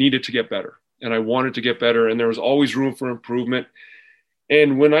and I needed to get better and I wanted to get better and there was always room for improvement.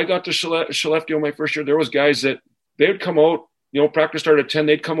 And when I got to Skellefteå my first year, there was guys that they would come out, practice started at 10,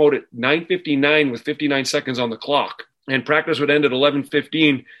 they'd come out at 9:59 with 59 seconds on the clock. And practice would end at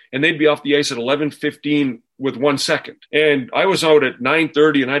 11:15, and they'd be off the ice at 11:15 with 1 second. And I was out at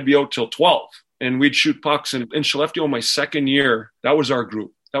 9:30, and I'd be out till 12. And we'd shoot pucks. And in Skellefteå, my second year, that was our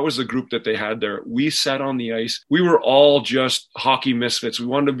group. That was the group that they had there. We sat on the ice. We were all just hockey misfits. We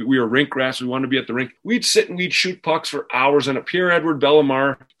were rink rats. We wanted to be at the rink. We'd sit and we'd shoot pucks for hours. And Pierre-Edouard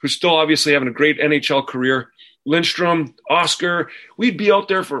Bellemare, who's still obviously having a great NHL career, Lindstrom, Oscar, we'd be out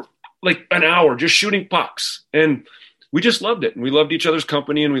there for like an hour just shooting pucks. And we just loved it. And we loved each other's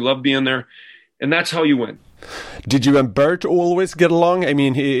company and we loved being there. And that's how you win. Did you and Bert always get along? I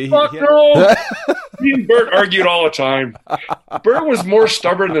mean, Fuck no! Me and Bert argued all the time. Bert was more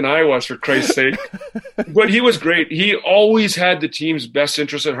stubborn than I was, for Christ's sake. But he was great. He always had the team's best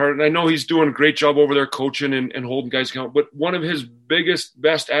interest at heart. And I know he's doing a great job over there coaching and holding guys accountable. But one of his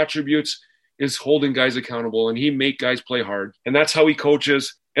best attributes is holding guys accountable. And he make guys play hard. And that's how he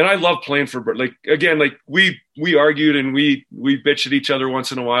coaches. And I love playing for Bert. Like, again, like we argued and we bitched at each other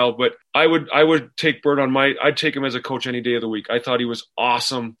once in a while, but I would take Bert I'd take him as a coach any day of the week. I thought he was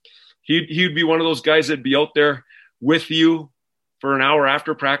awesome. He'd be one of those guys that'd be out there with you for an hour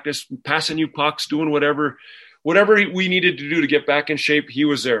after practice, passing you pucks, doing whatever we needed to do to get back in shape. He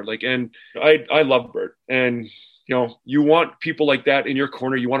was there. Like, and I love Bert. And you want people like that in your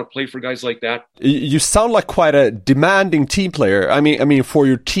corner. You want to play for guys like that. You sound like quite a demanding team player. I mean, for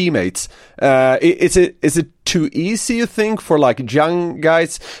your teammates, is it too easy, you think, for like young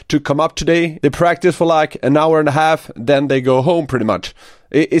guys to come up today? They practice for like an hour and a half, then they go home pretty much.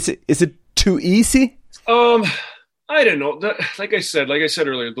 Is it too easy? I don't know. Like I said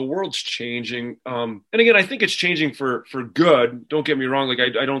earlier, the world's changing. And again, I think it's changing for good. Don't get me wrong. Like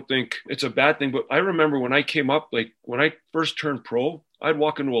I don't think it's a bad thing, but I remember when I came up, like when I first turned pro, I'd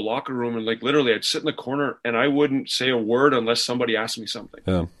walk into a locker room and like literally I'd sit in the corner and I wouldn't say a word unless somebody asked me something.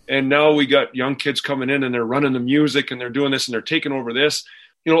 Yeah. And now we got young kids coming in and they're running the music and they're doing this and they're taking over this.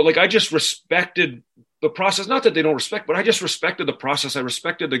 Like I just respected the process, not that they don't respect, but I just respected the process. I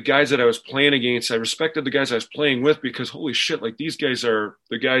respected the guys that I was playing against. I respected the guys I was playing with because holy shit, like these guys are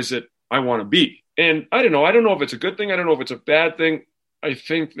the guys that I want to be. And I don't know if it's a good thing. I don't know if it's a bad thing. I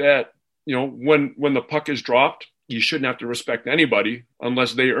think that, when the puck is dropped, you shouldn't have to respect anybody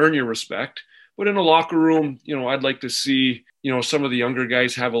unless they earn your respect. But in a locker room, I'd like to see, some of the younger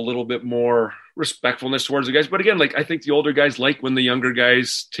guys have a little bit more respectfulness towards the guys. But again, like I think the older guys like when the younger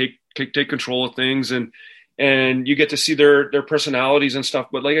guys take control of things and you get to see their personalities and stuff.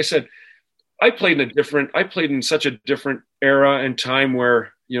 But like I said, I played in such a different era and time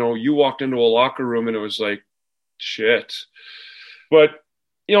where, you walked into a locker room and it was like, shit. But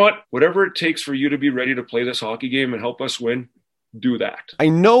you know what? Whatever it takes for you to be ready to play this hockey game and help us win, do that. I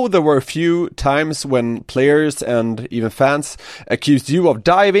know there were a few times when players and even fans accused you of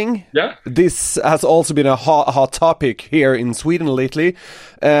diving. Yeah. This has also been a hot topic here in Sweden lately.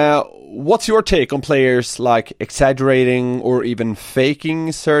 What's your take on players like exaggerating or even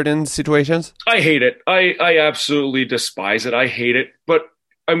faking certain situations? I hate it. I absolutely despise it. I hate it. But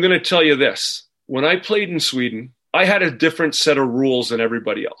I'm going to tell you this. When I played in Sweden, I had a different set of rules than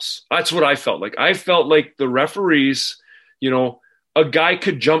everybody else. That's what I felt like. I felt like the referees, a guy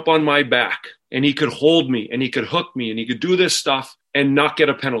could jump on my back and he could hold me and he could hook me and he could do this stuff and not get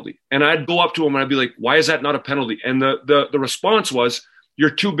a penalty. And I'd go up to him and I'd be like, why is that not a penalty? And the response was, you're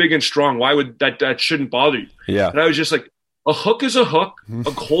too big and strong. Why would that shouldn't bother you? Yeah. And I was just like, A hook is a hook.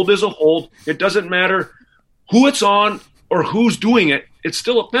 A hold is a hold. It doesn't matter who it's on or who's doing it. It's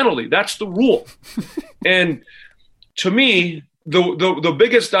still a penalty. That's the rule. And to me, the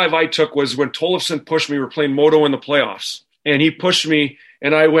biggest dive I took was when Tollefson pushed me. We were playing Moto in the playoffs, and he pushed me,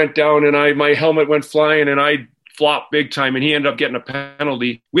 and I went down, and my helmet went flying, and I flopped big time, and he ended up getting a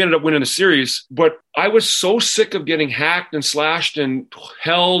penalty. We ended up winning the series, but I was so sick of getting hacked and slashed and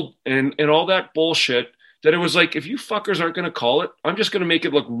held and all that bullshit that it was like, if you fuckers aren't going to call it, I'm just going to make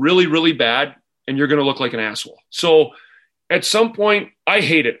it look really, really bad, and you're going to look like an asshole. So at some point, I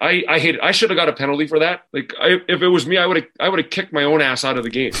hate it. I hate it. I should have got a penalty for that. Like, if it was me, I would have kicked my own ass out of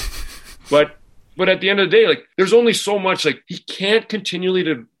the game. But at the end of the day, like, there's only so much. Like, he can't continually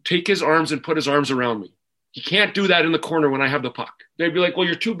to take his arms and put his arms around me. He can't do that in the corner when I have the puck. They'd be like, well,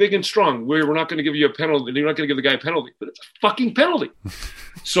 you're too big and strong. We're not going to give you a penalty. You're not going to give the guy a penalty. But it's a fucking penalty.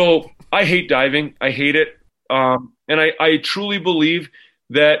 So I hate diving. I hate it. And I truly believe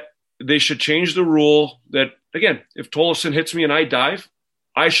that they should change the rule that, again, if Tollefson hits me and I dive,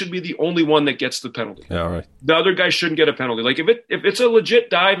 I should be the only one that gets the penalty. Yeah, right. The other guy shouldn't get a penalty. Like, if it's a legit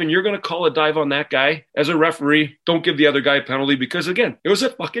dive and you're going to call a dive on that guy, as a referee, don't give the other guy a penalty because, again, it was a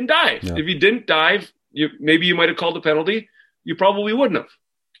fucking dive. Yeah. If you didn't dive, maybe you might have called a penalty. You probably wouldn't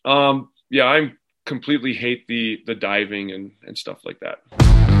have. Yeah, I completely hate the diving and stuff like that.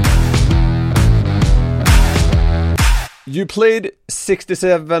 You played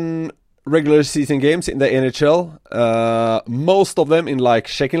 67 regular season games in the NHL, most of them in like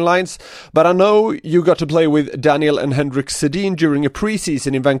checking lines, but I know you got to play with Daniel and Henrik Sedin during a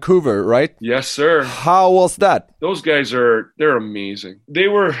preseason in Vancouver, right? Yes, sir. How was that? Those guys they're amazing. They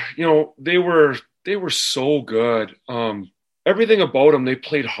were so good. Everything about them, they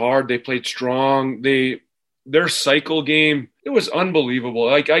played hard, they played strong, their cycle game, it was unbelievable.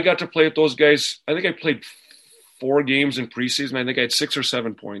 Like, I got to play with those guys. I think I played 4 games in preseason. I think I had 6 or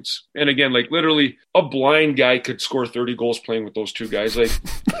 7 points. And again, like, literally a blind guy could score 30 goals playing with those two guys. Like,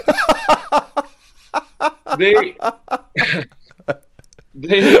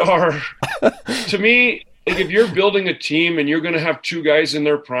 they are, to me, like, if you're building a team and you're going to have 2 guys in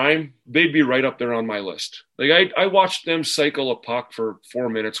their prime, they'd be right up there on my list. Like, I watched them cycle a puck for 4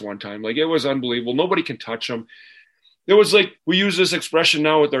 minutes one time. Like, it was unbelievable. Nobody can touch them. It was like, we use this expression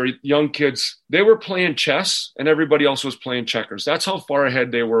now with our young kids. They were playing chess and everybody else was playing checkers. That's how far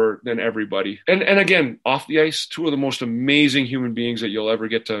ahead they were than everybody. And again, off the ice, 2 of the most amazing human beings that you'll ever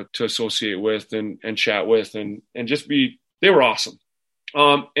get to associate with and chat with and just they were awesome.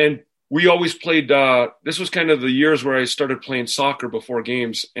 And we always played, this was kind of the years where I started playing soccer before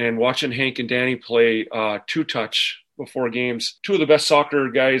games and watching Hank and Danny play 2-touch before games. 2 of the best soccer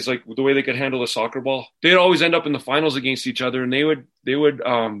guys, like the way they could handle the soccer ball. They'd always end up in the finals against each other, and they would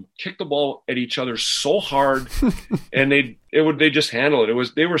kick the ball at each other so hard, and they just handle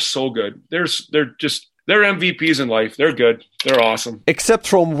it. They were so good. They're MVPs in life. They're good. They're awesome. Except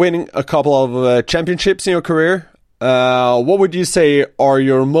from winning a couple of championships in your career, what would you say are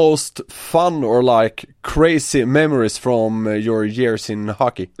your most fun or like crazy memories from your years in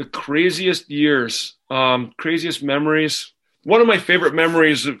hockey? The craziest memories. One of my favorite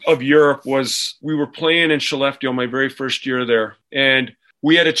memories of Europe was we were playing in Skellefteå my very first year there, and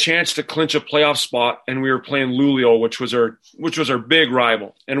we had a chance to clinch a playoff spot, and we were playing Luleå, which was our big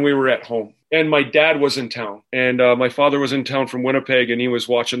rival, and we were at home. And my dad was in town, and my father was in town from Winnipeg, and he was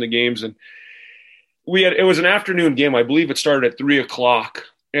watching the games, and it was an afternoon game. I believe it started at 3:00.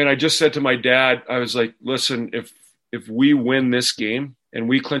 And I just said to my dad, I was like, listen, if we win this game and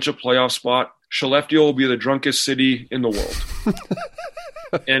we clinch a playoff spot, Skellefteå will be the drunkest city in the world.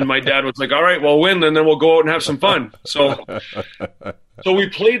 And my dad was like, all right, well, win, and then we'll go out and have some fun. So we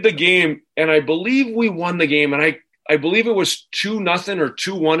played the game, and I believe we won the game, and I believe it was 2-0 or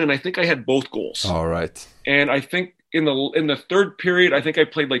 2-1, and I think I had both goals. All right. And I think in the third period, I think I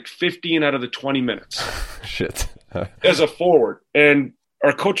played like 15 out of the 20 minutes. Shit. As a forward. And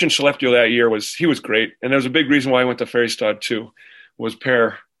our coach in Skellefteå that year was great. And there was a big reason why I went to Färjestad too, was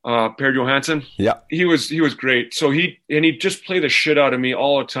Per Johansson. Yeah. He was great. So he just played the shit out of me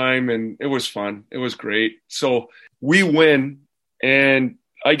all the time, and it was fun. It was great. So we win, and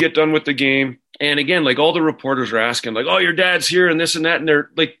I get done with the game. And again, like, all the reporters are asking, like, oh, your dad's here and this and that. And they're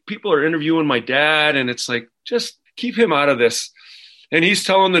like, people are interviewing my dad, and it's like, just keep him out of this. And he's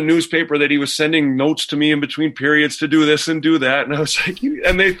telling the newspaper that he was sending notes to me in between periods to do this and do that. And I was like,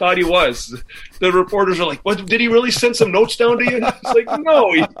 and they thought he was. The reporters are like, what, did he really send some notes down to you? It's like,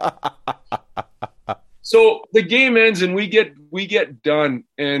 no. So the game ends, and we get done,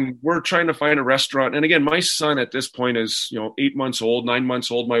 and we're trying to find a restaurant. And again, my son at this point is, 8 months old, 9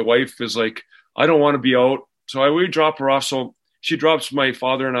 months old. My wife is like, I don't want to be out. So we drop her off. So she drops my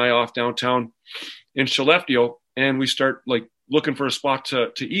father and I off downtown in Skellefteå, and we start like looking for a spot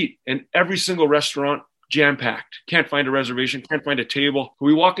to eat. And every single restaurant jam-packed. Can't find a reservation, can't find a table.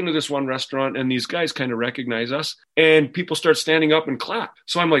 We walk into this one restaurant and these guys kind of recognize us and people start standing up and clap.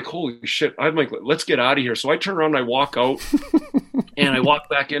 So I'm like, holy shit. I'm like, let's get out of here. So I turn around and I walk out and I walk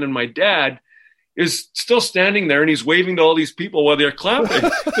back in and my dad is still standing there and he's waving to all these people while they're clapping,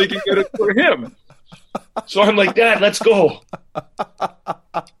 thinking it for him. So I'm like, Dad, let's go.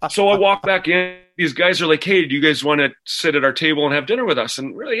 So I walk back in. These guys are like, hey, do you guys want to sit at our table and have dinner with us?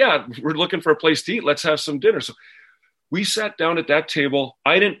 And really, yeah, we're looking for a place to eat. Let's have some dinner. So we sat down at that table.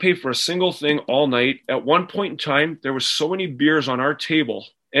 I didn't pay for a single thing all night. At one point in time, there was so many beers on our table.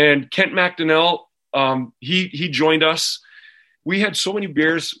 And Kent McDonnell, he joined us. We had so many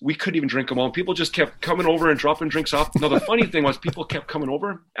beers, we couldn't even drink them all. People just kept coming over and dropping drinks off. Now, the funny thing was people kept coming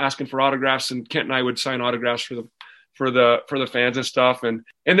over, asking for autographs, and Kent and I would sign autographs for the fans and stuff. And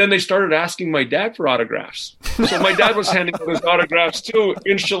then they started asking my dad for autographs. So my dad was handing out his autographs too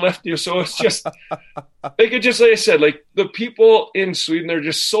in Skellefteå. So it's just, like I said, like the people in Sweden, they're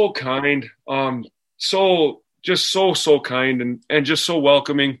just so kind, so kind and just so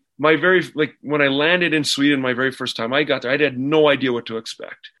welcoming. When I landed in Sweden, my very first time I got there, I had no idea what to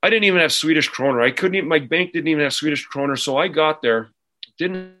expect. I didn't even have Swedish kroner. My bank didn't even have Swedish kroner. So I got there,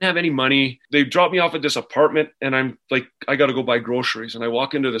 didn't have any money. They dropped me off at this apartment and I'm like, I got to go buy groceries. And I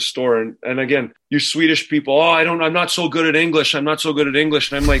walk into the store and again, you Swedish people, I'm not so good at English. I'm not so good at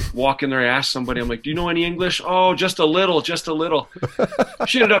English. And I'm like, walk in there, I ask somebody, I'm like, do you know any English? Oh, just a little.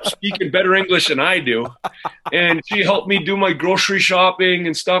 She ended up speaking better English than I do. And she helped me do my grocery shopping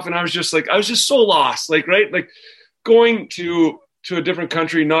and stuff. And I was just so lost, right? Like going to a different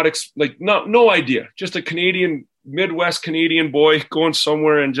country, no idea, just a Midwest Canadian boy going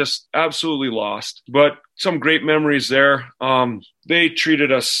somewhere and just absolutely lost. But some great memories there. They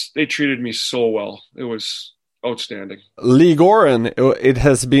treated me so well. It was outstanding. Lee Goren, it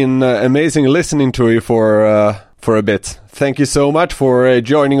has been amazing listening to you for a bit. Thank you so much for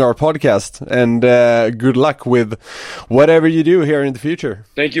joining our podcast, and good luck with whatever you do here in the future.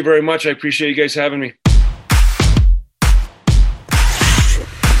 Thank you very much. I appreciate you guys having me.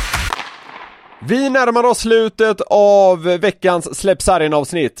 Vi närmar oss slutet av veckans Släpp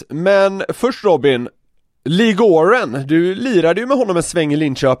sargen-avsnitt. Men först Robin, Lee Goren, du lirade ju med honom en sväng i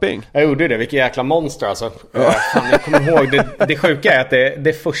Linköping. Jag gjorde det, vilket jäkla monster alltså. Jag kommer ihåg, det sjuka är att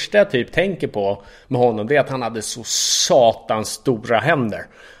det första jag typ tänker på med honom, det är att han hade så satans stora händer.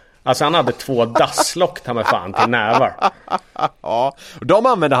 Alltså han hade 2 dasslock med fan till nävar. Ja, de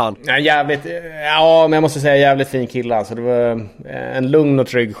använde han. Ja, men jag måste säga jävligt fin kille. Alltså det var en lugn och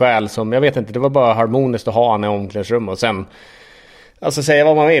trygg själ som, jag vet inte, det var bara harmoniskt att ha han i omklädningsrum. Och sen, alltså säga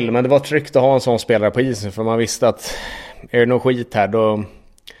vad man vill, men det var tryggt att ha en sån spelare på isen. För man visste att är det någon skit här,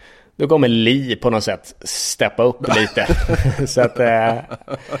 då kommer Lee på något sätt steppa upp lite. Så att,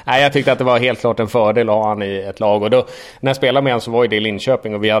 jag tyckte att det var helt klart en fördel att ha han i ett lag. Och då, när jag spelade med han så var det i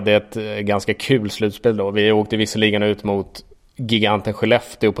Linköping och vi hade ett ganska kul slutspel då. Vi åkte visserligen ut mot giganten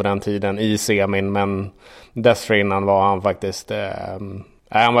Skellefteå på den tiden i semin, men dessförinnan var han faktiskt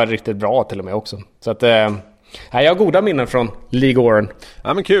han var riktigt bra till och med också. Så att jag har goda minnen från Lee Goren.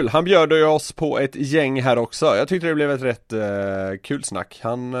 Ja, men kul, han bjöd ju oss på ett gäng här också. Jag tyckte det blev ett rätt kul snack.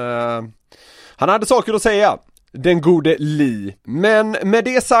 Han hade saker att säga, den gode Lee. Men med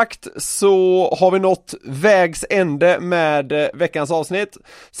det sagt så har vi nått vägs ände med veckans avsnitt.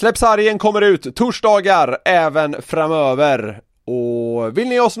 Släpp sargen kommer ut torsdagar även framöver. Och vill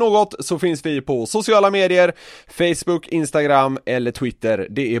ni oss något så finns vi på sociala medier, Facebook, Instagram eller Twitter.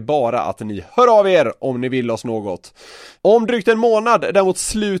 Det är bara att ni hör av er om ni vill oss något. Om drygt en månad, där mot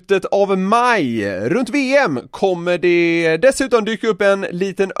slutet av maj, runt VM, kommer det dessutom dyka upp en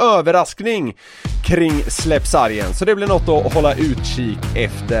liten överraskning kring Släpp sargen. Så det blir något att hålla utkik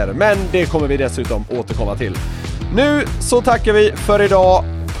efter. Men det kommer vi dessutom återkomma till. Nu så tackar vi för idag.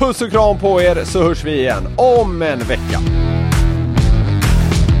 Puss och kram på er, så hörs vi igen om en vecka.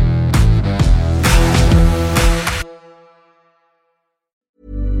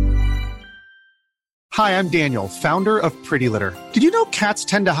 Hi, I'm Daniel, founder of Pretty Litter. Did you know cats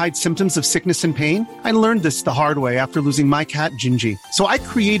tend to hide symptoms of sickness and pain? I learned this the hard way after losing my cat, Gingy. So I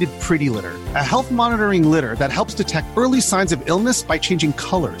created Pretty Litter, a health monitoring litter that helps detect early signs of illness by changing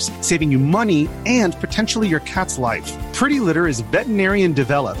colors, saving you money and potentially your cat's life. Pretty Litter is veterinarian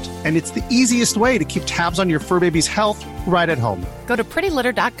developed, and it's the easiest way to keep tabs on your fur baby's health right at home. Go to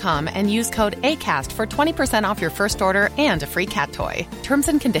prettylitter.com and use code ACAST for 20% off your first order and a free cat toy. Terms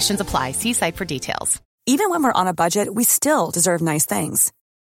and conditions apply. See site for details. Even when we're on a budget, we still deserve nice things.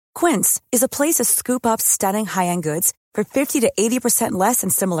 Quince is a place to scoop up stunning high-end goods for 50 to 80% less than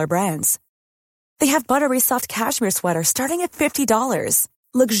similar brands. They have buttery soft cashmere sweaters starting at $50,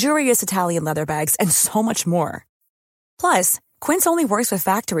 luxurious Italian leather bags, and so much more. Plus, Quince only works with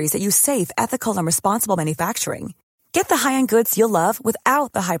factories that use safe, ethical, and responsible manufacturing. Get the high-end goods you'll love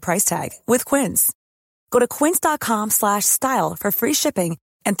without the high price tag with Quince. Go to quince.com/style for free shipping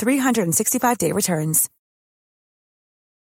and 365-day returns.